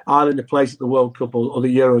Ireland a place at the World Cup or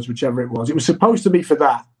the Euros, whichever it was. It was supposed to be for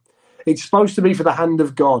that. It's supposed to be for the hand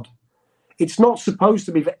of God. It's not supposed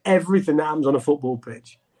to be for everything that happens on a football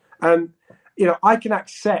pitch. And, I can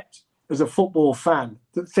accept as a football fan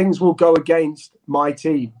that things will go against my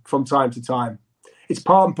team from time to time. It's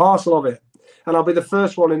part and parcel of it. And I'll be the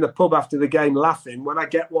first one in the pub after the game laughing when I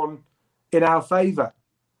get one in our favour.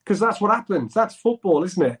 Because that's what happens. That's football,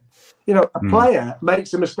 isn't it? A player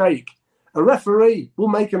makes a mistake. A referee will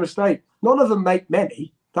make a mistake. None of them make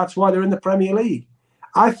many. That's why they're in the Premier League.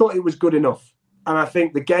 I thought it was good enough. And I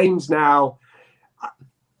think the games now,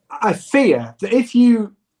 I fear that if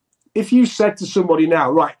you said to somebody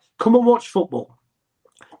now, right, come and watch football.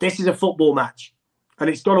 This is a football match. And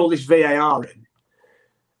it's got all this VAR in.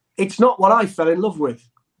 It's not what I fell in love with.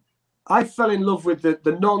 I fell in love with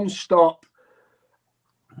the non-stop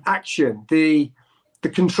action, the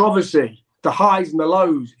controversy, the highs and the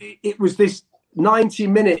lows. It was this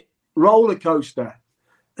 90-minute roller coaster.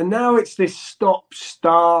 And now it's this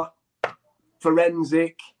stop-start,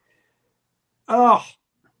 forensic.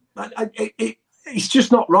 It's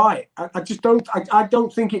just not right. I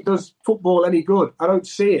don't think it does football any good. I don't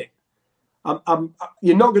see it.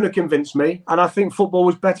 You're not going to convince me, and I think football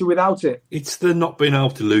was better without it. It's the not being able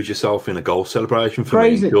to lose yourself in a goal celebration for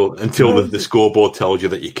me until the scoreboard tells you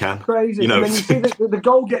that you can. Crazy. And then you see that the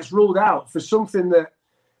goal gets ruled out for something that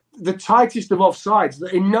the tightest of offsides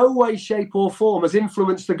that in no way, shape, or form has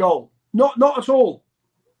influenced the goal. Not at all.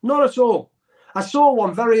 Not at all. I saw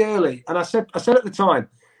one very early, and I said at the time,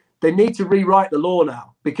 they need to rewrite the law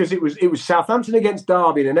now because it was Southampton against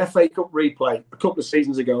Derby in an FA Cup replay a couple of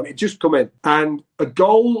seasons ago, and it just come in. And a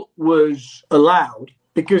goal was allowed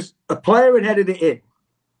because a player had headed it in.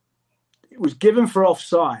 It was given for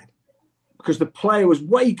offside because the player was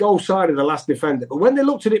way goal side of the last defender. But when they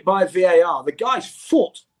looked at it by VAR, the guy's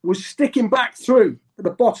foot was sticking back through at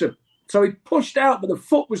the bottom. So he pushed out, but the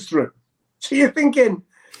foot was through. So you're thinking,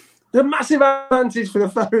 the massive advantage for the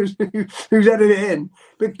fellow who's headed it in,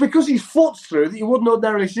 but because his foot's through, that you wouldn't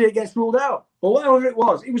ordinarily see it gets ruled out, or whatever it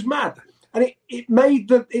was. It was mad, and it made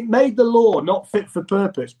the law not fit for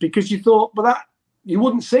purpose because you thought, but that you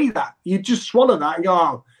wouldn't see that. You'd just swallow that and go,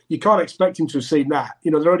 oh, you can't expect him to have seen that.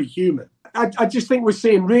 They're only human. I just think we're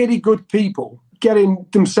seeing really good people getting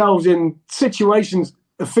themselves in situations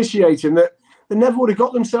officiating that They never would have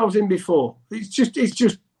got themselves in before. It's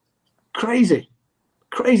just crazy.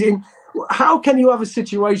 And how can you have a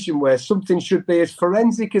situation where something should be as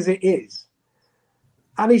forensic as it is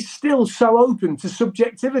and is still so open to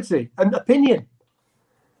subjectivity and opinion?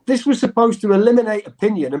 This was supposed to eliminate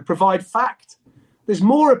opinion and provide fact. There's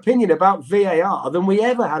more opinion about VAR than we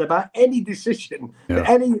ever had about any decision that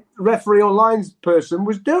any referee or lines person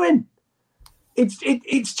was doing.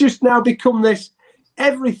 It's just now become this.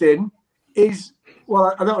 Everything is,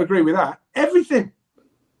 well, I don't agree with that. Everything.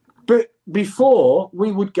 But before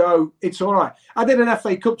we would go, it's all right. I did an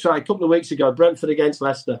FA Cup tie a couple of weeks ago, Brentford against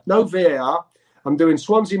Leicester. No VAR. I'm doing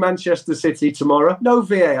Swansea, Manchester City tomorrow. No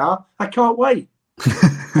VAR. I can't wait.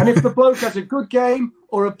 And if the bloke has a good game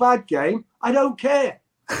or a bad game, I don't care.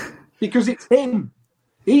 Because it's him.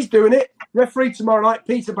 He's doing it. Referee tomorrow night,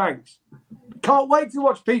 Peter Banks. Can't wait to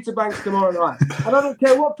watch Peter Banks tomorrow night. And I don't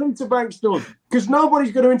care what Peter Banks does, because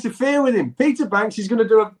nobody's going to interfere with him. Peter Banks is going to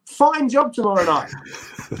do a fine job tomorrow night.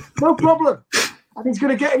 No problem. And he's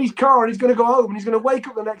going to get in his car and he's going to go home and he's going to wake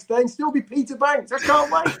up the next day and still be Peter Banks. I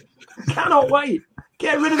can't wait. I cannot wait.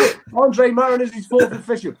 Get rid of it. Andre Mariner's his fourth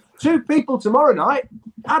official. 2 people tomorrow night.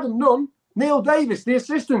 Adam Nunn, Neil Davis, the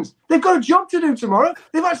assistants. They've got a job to do tomorrow.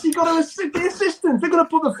 They've actually got to assist the assistants. They're going to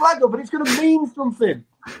put the flag up and it's going to mean something.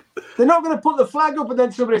 They're not going to put the flag up and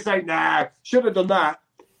then somebody say, nah, should have done that.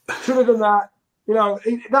 Should have done that. You know,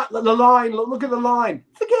 the line, look at the line.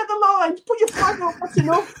 Forget the line. Put your flag up. That's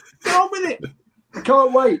enough. Get on with it. I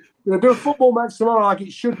can't wait. We're going to do a football match tomorrow like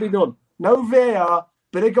it should be done. No VAR,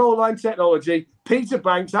 bit of goal line technology. Peter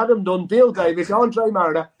Banks, Adam Dunn, Neil Davis, Andre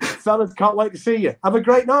Mariner. Fellas, can't wait to see you. Have a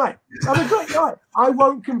great night. Have a great night. I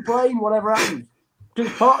won't complain whatever happens.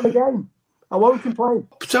 It's part of the game. I won't complain.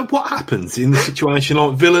 So what happens in the situation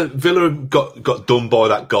like Villa got done by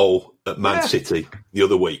that goal at Man City the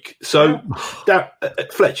other week? So,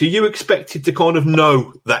 Fletcher, you expected to kind of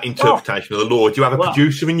know that interpretation of the law. Do you have a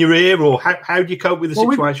producer in your ear, or how do you cope with a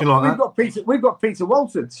situation like that? We've got Peter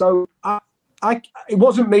Walton. So it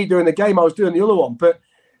wasn't me doing the game. I was doing the other one, but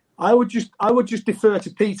I would just defer to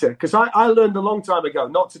Peter, because I learned a long time ago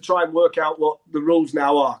not to try and work out what the rules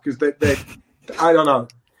now are, because they I don't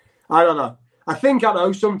know. I think I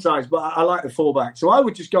know sometimes, but I like the fallback. So I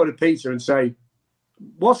would just go to Peter and say,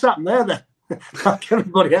 what's happened there then? Like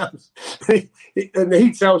everybody else. And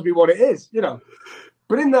he tells me what it is, you know.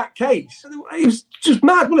 But in that case, it was just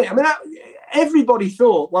mad, wasn't it? I mean, everybody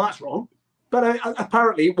thought, well, that's wrong. But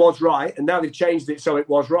apparently it was right, and now they've changed it so it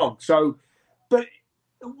was wrong. So, but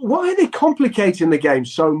why are they complicating the game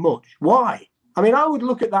so much? Why? I mean, I would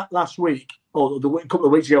look at that last week, or a couple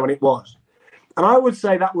of weeks ago when it was, and I would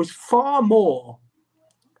say that was far more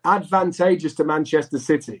advantageous to Manchester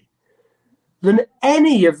City than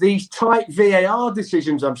any of these tight VAR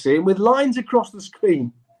decisions I'm seeing with lines across the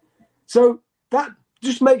screen. So that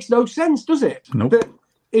just makes no sense, does it? Nope. That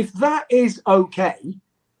if that is okay,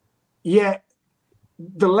 yet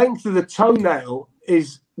the length of the toenail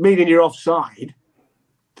is meaning you're offside,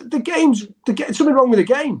 there's something wrong with the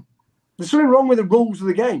game. There's something wrong with the rules of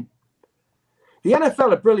the game. The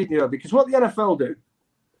NFL are brilliant, you know, because what the NFL do,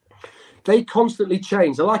 they constantly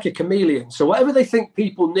change. They're like a chameleon. So whatever they think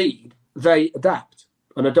people need, they adapt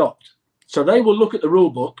and adopt. So they will look at the rule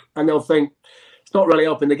book and they'll think, it's not really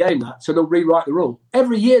helping the game, that. So they'll rewrite the rule.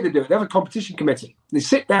 Every year they do it. They have a competition committee. They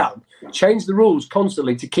sit down, change the rules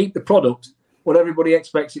constantly to keep the product what everybody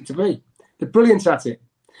expects it to be. They're brilliant at it.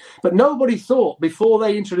 But nobody thought before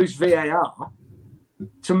they introduced VAR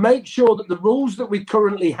to make sure that the rules that we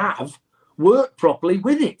currently have work properly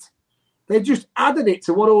with it. They've just added it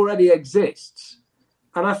to what already exists.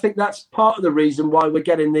 And I think that's part of the reason why we're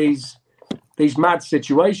getting these mad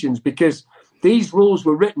situations, because these rules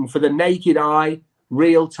were written for the naked eye,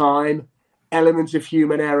 real time, elements of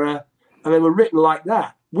human error, and they were written like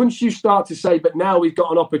that. Once you start to say, but now we've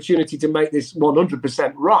got an opportunity to make this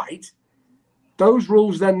 100% right, those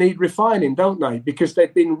rules then need refining, don't they? Because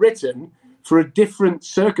they've been written for a different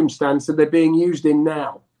circumstance that they're being used in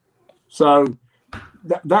now. So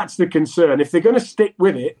that's the concern. If they're going to stick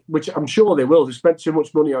with it, which I'm sure they will, they've spent too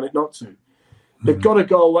much money on it not to, they've got to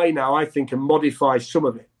go away now, I think, and modify some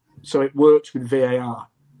of it so it works with VAR.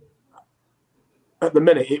 At the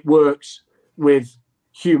minute, it works with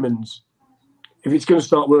humans. If it's going to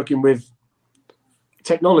start working with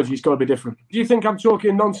technology, it's got to be different. Do you think I'm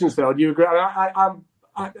talking nonsense there? Or do you agree?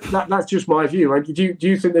 That's just my view. Do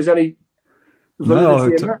you think there's any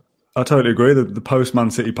validity in that? I totally agree. The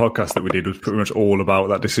post-Man City podcast that we did was pretty much all about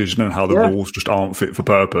that decision and how the rules just aren't fit for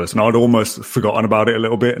purpose. And I'd almost forgotten about it a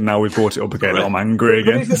little bit, and now we've brought it up again. I'm angry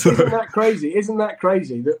again. Isn't that crazy? Isn't that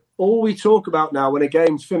crazy that all we talk about now when a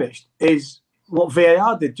game's finished is what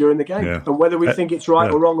VAR did during the game, and whether we think it's right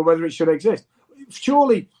or wrong, or whether it should exist.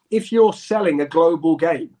 Surely, if you're selling a global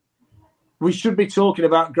game, we should be talking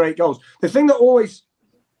about great goals. The thing that always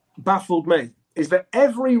baffled me is that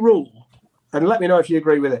every rule, and let me know if you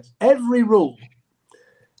agree with this, every rule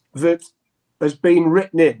that has been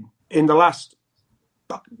written in the last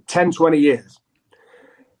 10, 20 years,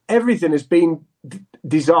 everything has been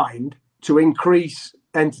designed to increase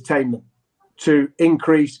entertainment, to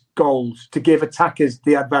increase goals, to give attackers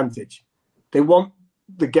the advantage. They want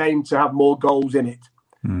the game to have more goals in it.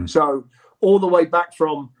 So all the way back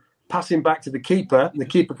from passing back to the keeper, and the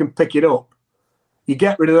keeper can pick it up, you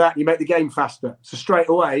get rid of that and you make the game faster. So straight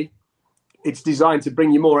away, it's designed to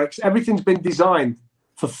bring you more. Everything's been designed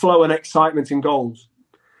for flow and excitement and goals.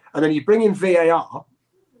 And then you bring in VAR,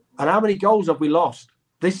 and how many goals have we lost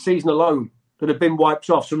this season alone that have been wiped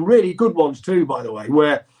off? Some really good ones too, by the way,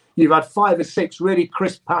 where you've had 5 or 6 really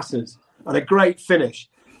crisp passes and a great finish,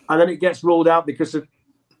 and then it gets ruled out because of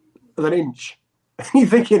an inch. You're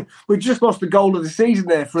thinking, we just lost the goal of the season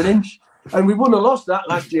there for an inch, and we wouldn't have lost that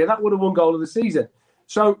last year. That would have won goal of the season.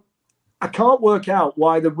 So I can't work out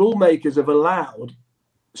why the rule makers have allowed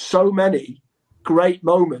so many great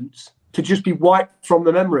moments to just be wiped from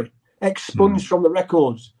the memory, expunged from the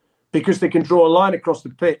records, because they can draw a line across the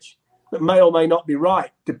pitch that may or may not be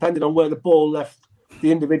right, depending on where the ball left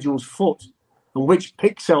the individual's foot and which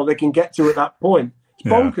pixel they can get to at that point. It's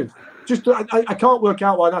bonkers. Just I can't work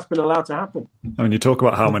out why that's been allowed to happen. I mean, you talk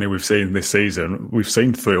about how many we've seen this season. We've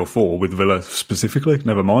seen 3 or 4 with Villa specifically,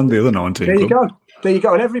 never mind the other 19. There you go. There you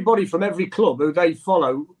go. And everybody from every club who they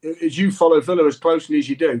follow, as you follow Villa as closely as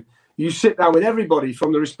you do, you sit down with everybody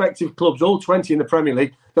from the respective clubs, all 20 in the Premier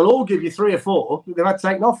League. They'll all give you 3 or 4 that they've had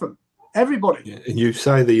taken off them. Everybody. Yeah, and you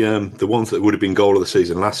say the ones that would have been goal of the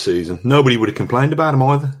season last season, nobody would have complained about them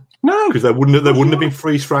either. No, because they wouldn't have been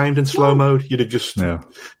freeze framed and slow mode. You'd have just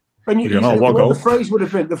And you know what the phrase would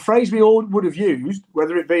have been, the phrase we all would have used,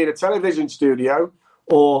 whether it be in a television studio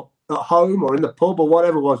or at home or in the pub or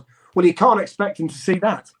whatever it was. Well, you can't expect them to see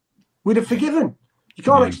that. We'd have forgiven. You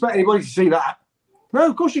can't expect anybody to see that. No,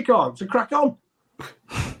 of course you can't. So crack on.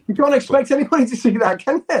 You can't expect anybody to see that,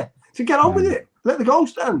 can you? So get on with it. Let the goal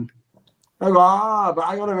stand. I go, but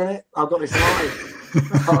hang on a minute. I've got this live.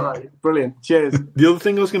 All right, brilliant. Cheers. The other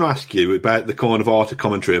thing I was going to ask you about the kind of art of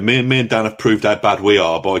commentary, me and Dan have proved how bad we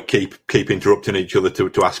are by keep interrupting each other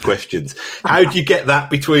to ask questions. How do you get that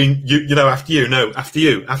between after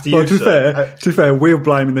you? Well, to be fair, we're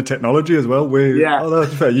blaming the technology as well. To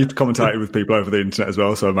be fair, you commentated with people over the internet as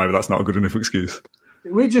well, so maybe that's not a good enough excuse.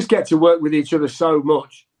 We just get to work with each other so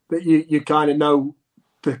much that you kind of know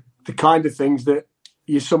the kind of things that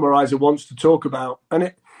your summariser wants to talk about.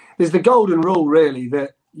 And there's the golden rule, really,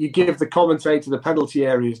 that you give the commentator the penalty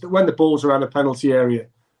areas, that when the ball's around a penalty area,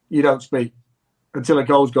 you don't speak until a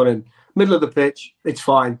goal's gone in. Middle of the pitch, it's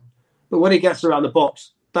fine. But when he gets around the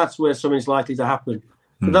box, that's where something's likely to happen.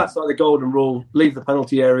 So that's like the golden rule. Leave the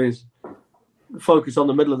penalty areas. Focus on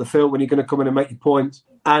the middle of the field when you're going to come in and make your points.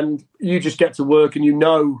 And you just get to work, and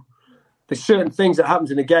there's certain things that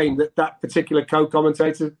happens in a game that particular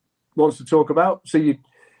co-commentator wants to talk about. So you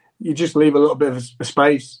just leave a little bit of a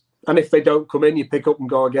space. And if they don't come in, you pick up and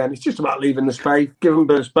go again. It's just about leaving the space. Give them a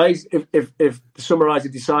bit of space. If the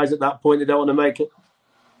summariser decides at that point they don't want to make it,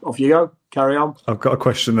 off you go. Carry on. I've got a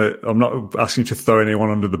question that I'm not asking you to throw anyone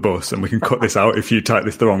under the bus, and we can cut this out if you take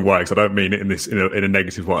this the wrong way, because I don't mean it in a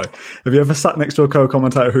negative way. Have you ever sat next to a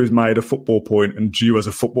co-commentator who's made a football point, and you as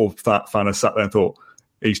a football fan have sat there and thought,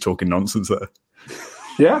 he's talking nonsense there?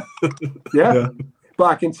 Yeah. But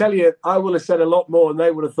I can tell you, I would have said a lot more, and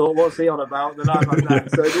they would have thought, what's he on about, than I've had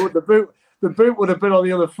that. So the boot would have been on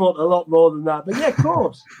the other foot a lot more than that. But yeah, of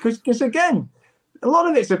course. Because again, a lot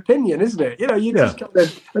of it's opinion, isn't it? Just kind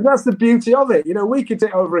of, and that's the beauty of it. We could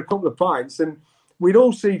take over a couple of pints and we'd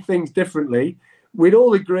all see things differently. We'd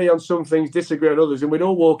all agree on some things, disagree on others, and we'd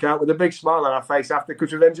all walk out with a big smile on our face after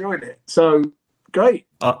because we've enjoyed it. So great.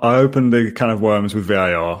 I opened the can of worms with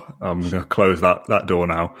VAR. I'm going to close that door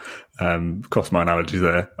now. Cross my analogies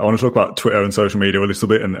there. I want to talk about Twitter and social media a little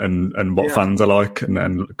bit and what fans are like, and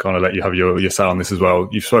kind of let you have your say on this as well.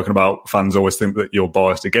 You've spoken about fans always think that you're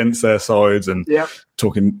biased against their sides and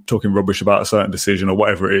talking rubbish about a certain decision or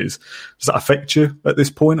whatever it is. Does that affect you at this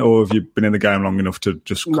point, or have you been in the game long enough to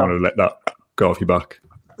just kind of let that go off your back?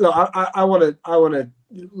 Look, I want to.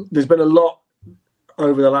 There's been a lot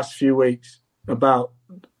over the last few weeks about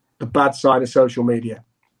the bad side of social media,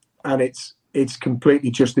 and it's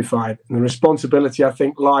completely justified. And the responsibility, I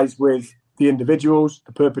think, lies with the individuals,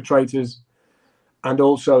 the perpetrators, and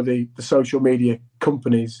also the social media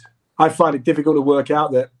companies. I find it difficult to work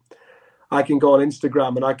out that I can go on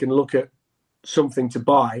Instagram and I can look at something to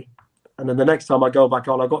buy, and then the next time I go back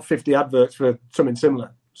on, I've got 50 adverts for something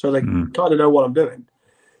similar. So they kind of know what I'm doing.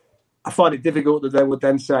 I find it difficult that they would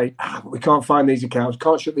then say, we can't find these accounts,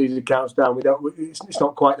 can't shut these accounts down. It's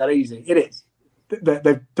not quite that easy. It is.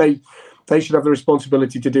 They should have the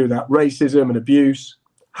responsibility to do that. Racism and abuse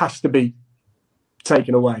has to be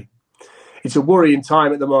taken away. It's a worrying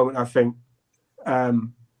time at the moment, I think,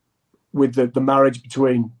 with the marriage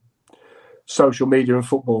between social media and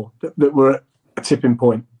football, that we're at a tipping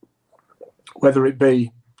point. Whether it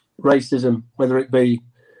be racism, whether it be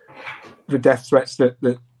the death threats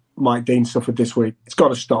that Mike Dean suffered this week, it's got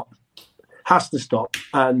to stop. Has to stop.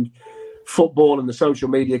 And football and the social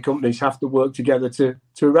media companies have to work together to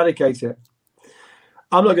eradicate it.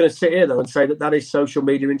 I'm not going to sit here, though, and say that is social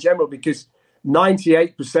media in general, because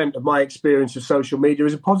 98% of my experience of social media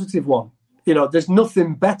is a positive one. You know, there's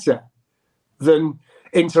nothing better than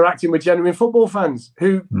interacting with genuine football fans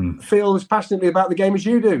who feel as passionately about the game as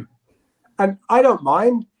you do. And I don't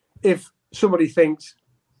mind if somebody thinks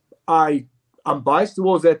I'm biased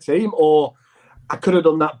towards their team, or I could have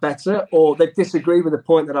done that better, or they disagree with the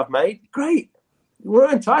point that I've made. Great.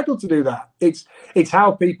 We're entitled to do that. It's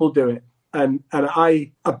how people do it. And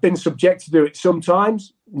I've been subject to do it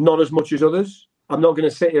sometimes, not as much as others. I'm not going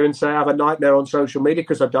to sit here and say I have a nightmare on social media,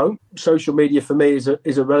 because I don't. Social media for me is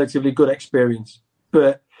a relatively good experience.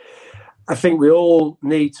 But I think we all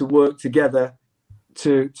need to work together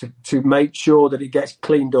to make sure that it gets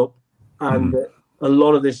cleaned up and that a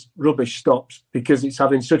lot of this rubbish stops, because it's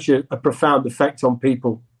having such a profound effect on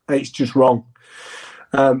people. It's just wrong.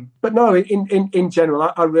 But no, in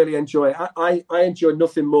general, I really enjoy it. I enjoy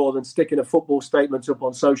nothing more than sticking a football statement up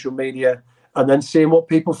on social media and then seeing what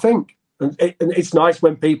people think. And it's nice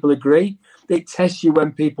when people agree. It tests you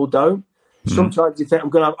when people don't. Sometimes you think, I'm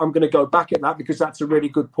going to go back at that because that's a really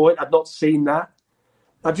good point. I've not seen that.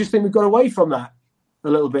 I just think we've got away from that a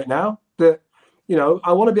little bit now. That, you know,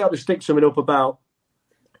 I want to be able to stick something up about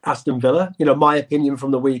Aston Villa, you know, my opinion from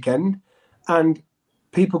the weekend, and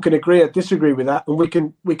people can agree or disagree with that, and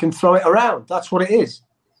we can throw it around. That's what it is.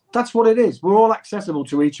 That's what it is. We're all accessible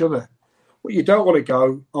to each other. What you don't want to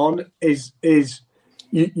go on is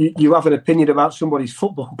you have an opinion about somebody's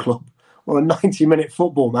football club or a 90-minute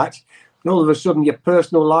football match, and all of a sudden your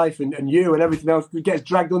personal life and you and everything else gets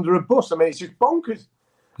dragged under a bus. I mean, it's just bonkers.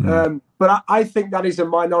 But I think that is a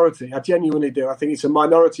minority. I genuinely do. I think it's a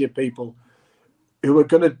minority of people who are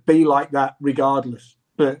going to be like that regardless.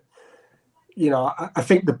 But, you know, I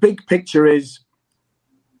think the big picture is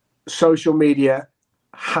social media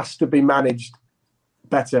has to be managed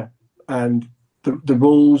better, and the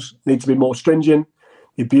rules need to be more stringent.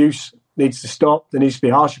 The abuse needs to stop. There needs to be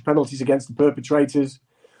harsher penalties against the perpetrators,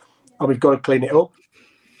 and we've got to clean it up.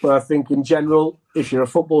 But I think in general, if you're a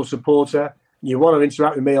football supporter, you want to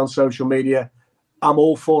interact with me on social media, I'm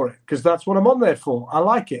all for it, because that's what I'm on there for. I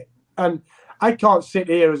like it. And I can't sit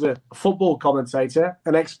here as a football commentator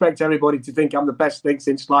and expect everybody to think I'm the best thing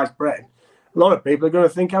since sliced bread. A lot of people are going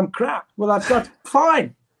to think I'm crap. Well, that's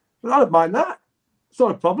fine. I don't mind that. It's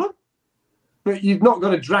not a problem. But you've not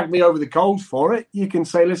got to drag me over the coals for it. You can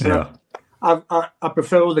say, listen, I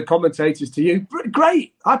prefer all the commentators to you.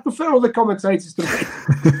 Great. I prefer all the commentators to me.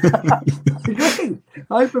 Great.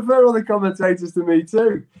 I prefer all the commentators to me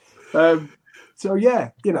too. So,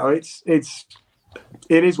 yeah, you know, it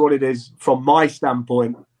is what it is from my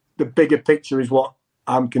standpoint. The bigger picture is what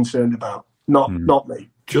I'm concerned about, not me.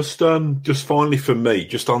 Just finally from me,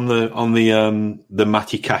 just on the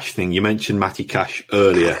Matty Cash thing. You mentioned Matty Cash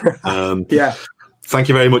earlier. Yeah. Thank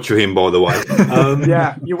you very much for him, by the way.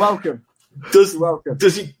 Yeah, you're welcome. Does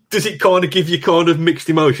it kind of give you kind of mixed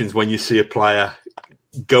emotions when you see a player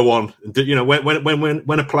go on? You know,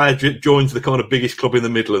 when a player joins the kind of biggest club in the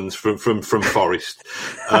Midlands from Forest.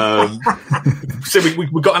 So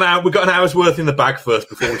we got an hour's worth in the bag first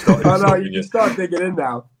before we start. I know, you can start digging in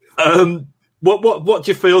now. What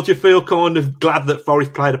do you feel? Do you feel kind of glad that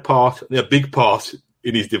Forest played a big part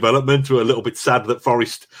in his development, or a little bit sad that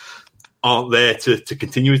Forest aren't there to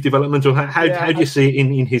continue his development? Or how do you see it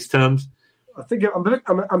in his terms? I think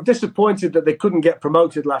I'm disappointed that they couldn't get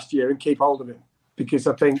promoted last year and keep hold of him, because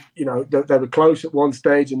I think, you know, they were close at one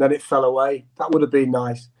stage and then it fell away. That would have been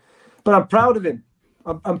nice. But I'm proud of him.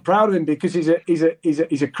 I'm proud of him because he's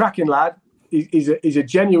a cracking lad. He's a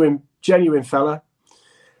genuine fella.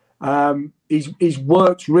 He's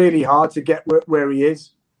worked really hard to get where he is.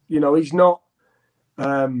 You know, he's not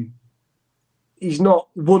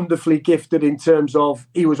wonderfully gifted in terms of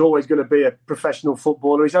he was always going to be a professional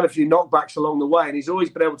footballer. He's had a few knockbacks along the way, and he's always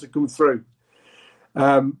been able to come through.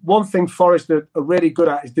 One thing Forest are really good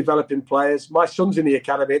at is developing players. My son's in the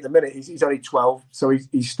academy at the minute. He's only 12, so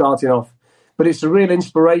he's starting off. but it's a real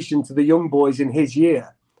inspiration to the young boys in his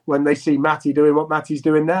year when they see Matty doing what Matty's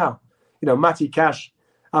doing now. You know, Matty Cash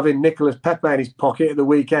having Nicolas Pepe in his pocket at the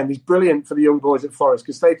weekend. He's brilliant for the young boys at Forest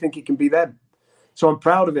because they think he can be them. So I'm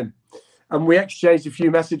proud of him. And we exchanged a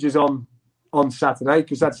few messages on Saturday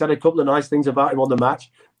because I'd said a couple of nice things about him on the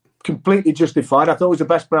match. Completely justified. I thought he was the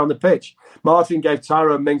best player on the pitch. Martin gave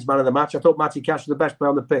Tyrone Mings man of the match. I thought Matty Cash was the best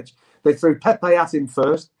player on the pitch. They threw Pepe at him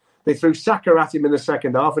first. They threw Saka at him in the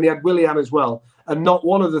second half, and he had Willian as well. And not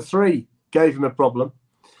one of the three gave him a problem.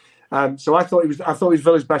 So I thought he was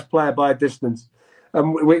Villa's best player by a distance.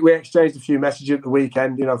 And we exchanged a few messages at the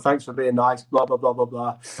weekend. You know, thanks for being nice. Blah blah blah blah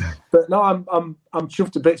blah. But no, I'm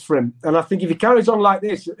chuffed to bits for him. And I think if he carries on like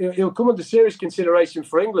this, he'll come under serious consideration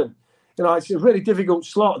for England. You know, it's a really difficult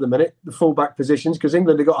slot at the minute, the fullback positions, because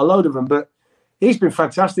England have got a load of them. But he's been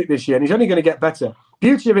fantastic this year, and he's only going to get better.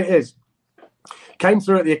 Beauty of it is, came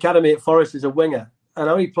through at the academy at Forest as a winger, and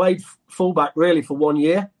only played fullback really for 1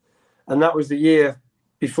 year, and that was the year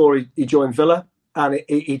before he joined Villa, and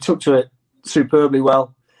he took to it superbly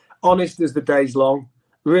well. Honest as the day's long,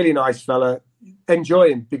 really nice fella.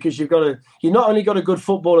 Enjoy him because you've not only got a good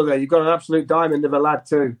footballer there, you've got an absolute diamond of a lad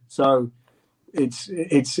too. So it's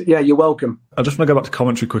you're welcome. I just want to go back to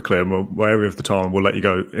commentary quickly, and we're area of the time. We'll let you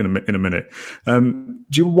go in a minute. Do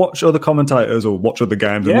you watch other commentators or watch other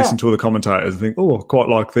games and listen to other commentators and think, oh, I quite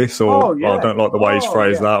like this, or I don't like the way he's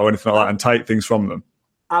phrased that, or anything like that, and take things from them?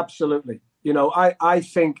 Absolutely. You know, I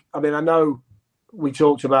think. I mean, I know we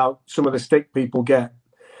talked about some of the stick people get,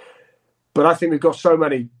 but I think we've got so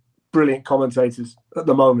many brilliant commentators at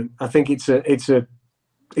the moment. I think it's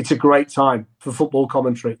a great time for football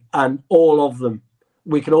commentary, and all of them,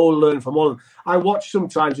 we can all learn from all of them. I watch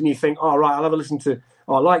sometimes and you think, oh, right, I'll have a listen to,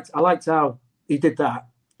 I liked how he did that.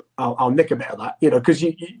 I'll nick a bit of that, you know, because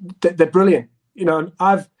they're brilliant. You know, and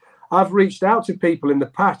I've reached out to people in the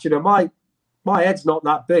past, you know, my head's not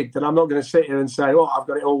that big that I'm not going to sit here and say, oh, I've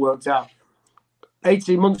got it all worked out.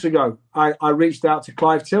 18 months ago, I reached out to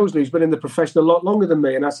Clive Tilsley, who's been in the profession a lot longer than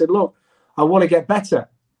me. And I said, look, I want to get better.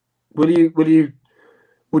 Would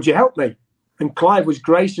you help me? And Clive was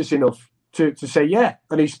gracious enough to say, yeah.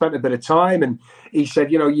 And he spent a bit of time and he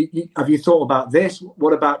said, you know, have you thought about this?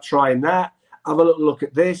 What about trying that? Have a little look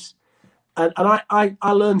at this. And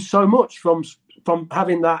I learned so much from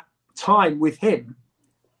having that time with him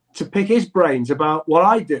to pick his brains about what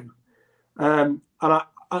I do. And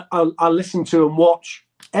I listen to and watch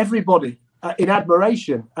everybody in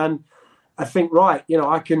admiration. And I think, right, you know,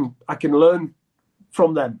 I can learn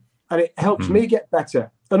from them. And it helps me get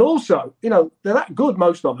better. And also, you know, they're that good,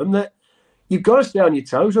 most of them, that you've got to stay on your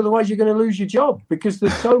toes, otherwise you're going to lose your job because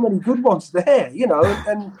there's so many good ones there, you know.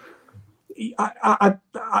 And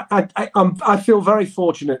I feel very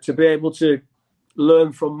fortunate to be able to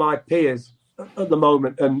learn from my peers at the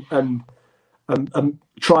moment and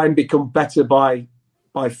try and become better by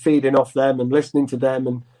feeding off them and listening to them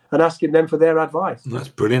and asking them for their advice. That's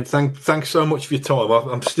brilliant. Thanks so much for your time.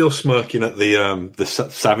 I'm still smirking at the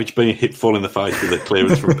Savage being hit full in the face with a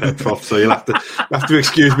clearance from Petrov, so you'll have to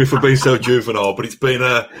excuse me for being so juvenile, but it's been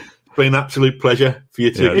an absolute pleasure for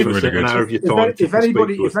you to give us an hour of your time. If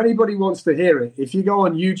anybody wants to hear it, if you go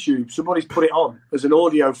on YouTube, somebody's put it on as an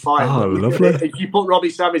audio file. Oh, lovely. If you put Robbie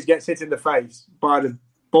Savage gets hit in the face by the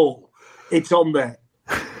ball, it's on there.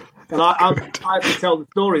 And I have to tell the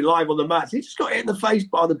story live on the match. He just got hit in the face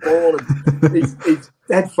by the ball and his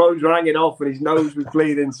headphones were hanging off and his nose was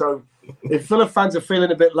bleeding. So if Villa fans are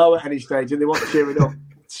feeling a bit low at any stage and they want to cheer it up,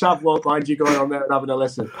 Sav won't mind you going on there and having a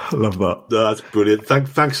listen. I love that. That's brilliant.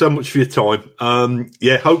 Thanks so much for your time.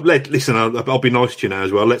 Listen, I'll be nice to you now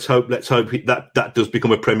as well. Let's hope that does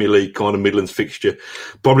become a Premier League kind of Midlands fixture.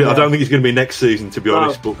 Probably, yeah. I don't think it's going to be next season, to be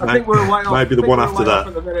honest. But I think we're away off. Maybe the one after that.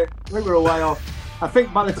 I think we're away off. I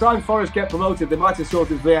think by the time Forest get promoted, they might have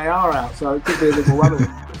sorted VAR out, so it could be a little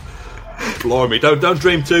whammy. Blimey, don't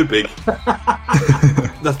dream too big.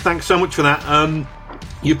 Thanks so much for that.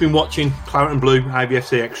 You've been watching Claret and Blue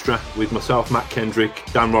AVFC Extra with myself, Matt Kendrick,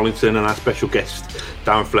 Dan Rollinson, and our special guest,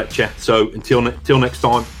 Darren Fletcher. So until next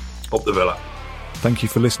time, up the Villa. Thank you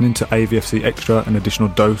for listening to AVFC Extra, an additional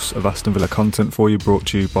dose of Aston Villa content for you, brought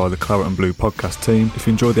to you by the Claret and Blue podcast team. If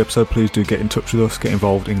you enjoyed the episode, please do get in touch with us, get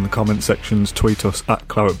involved in the comment sections, tweet us at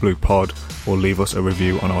Claret Blue Pod, or leave us a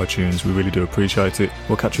review on iTunes. We really do appreciate it.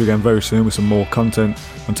 We'll catch you again very soon with some more content.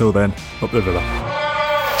 Until then, up the Villa.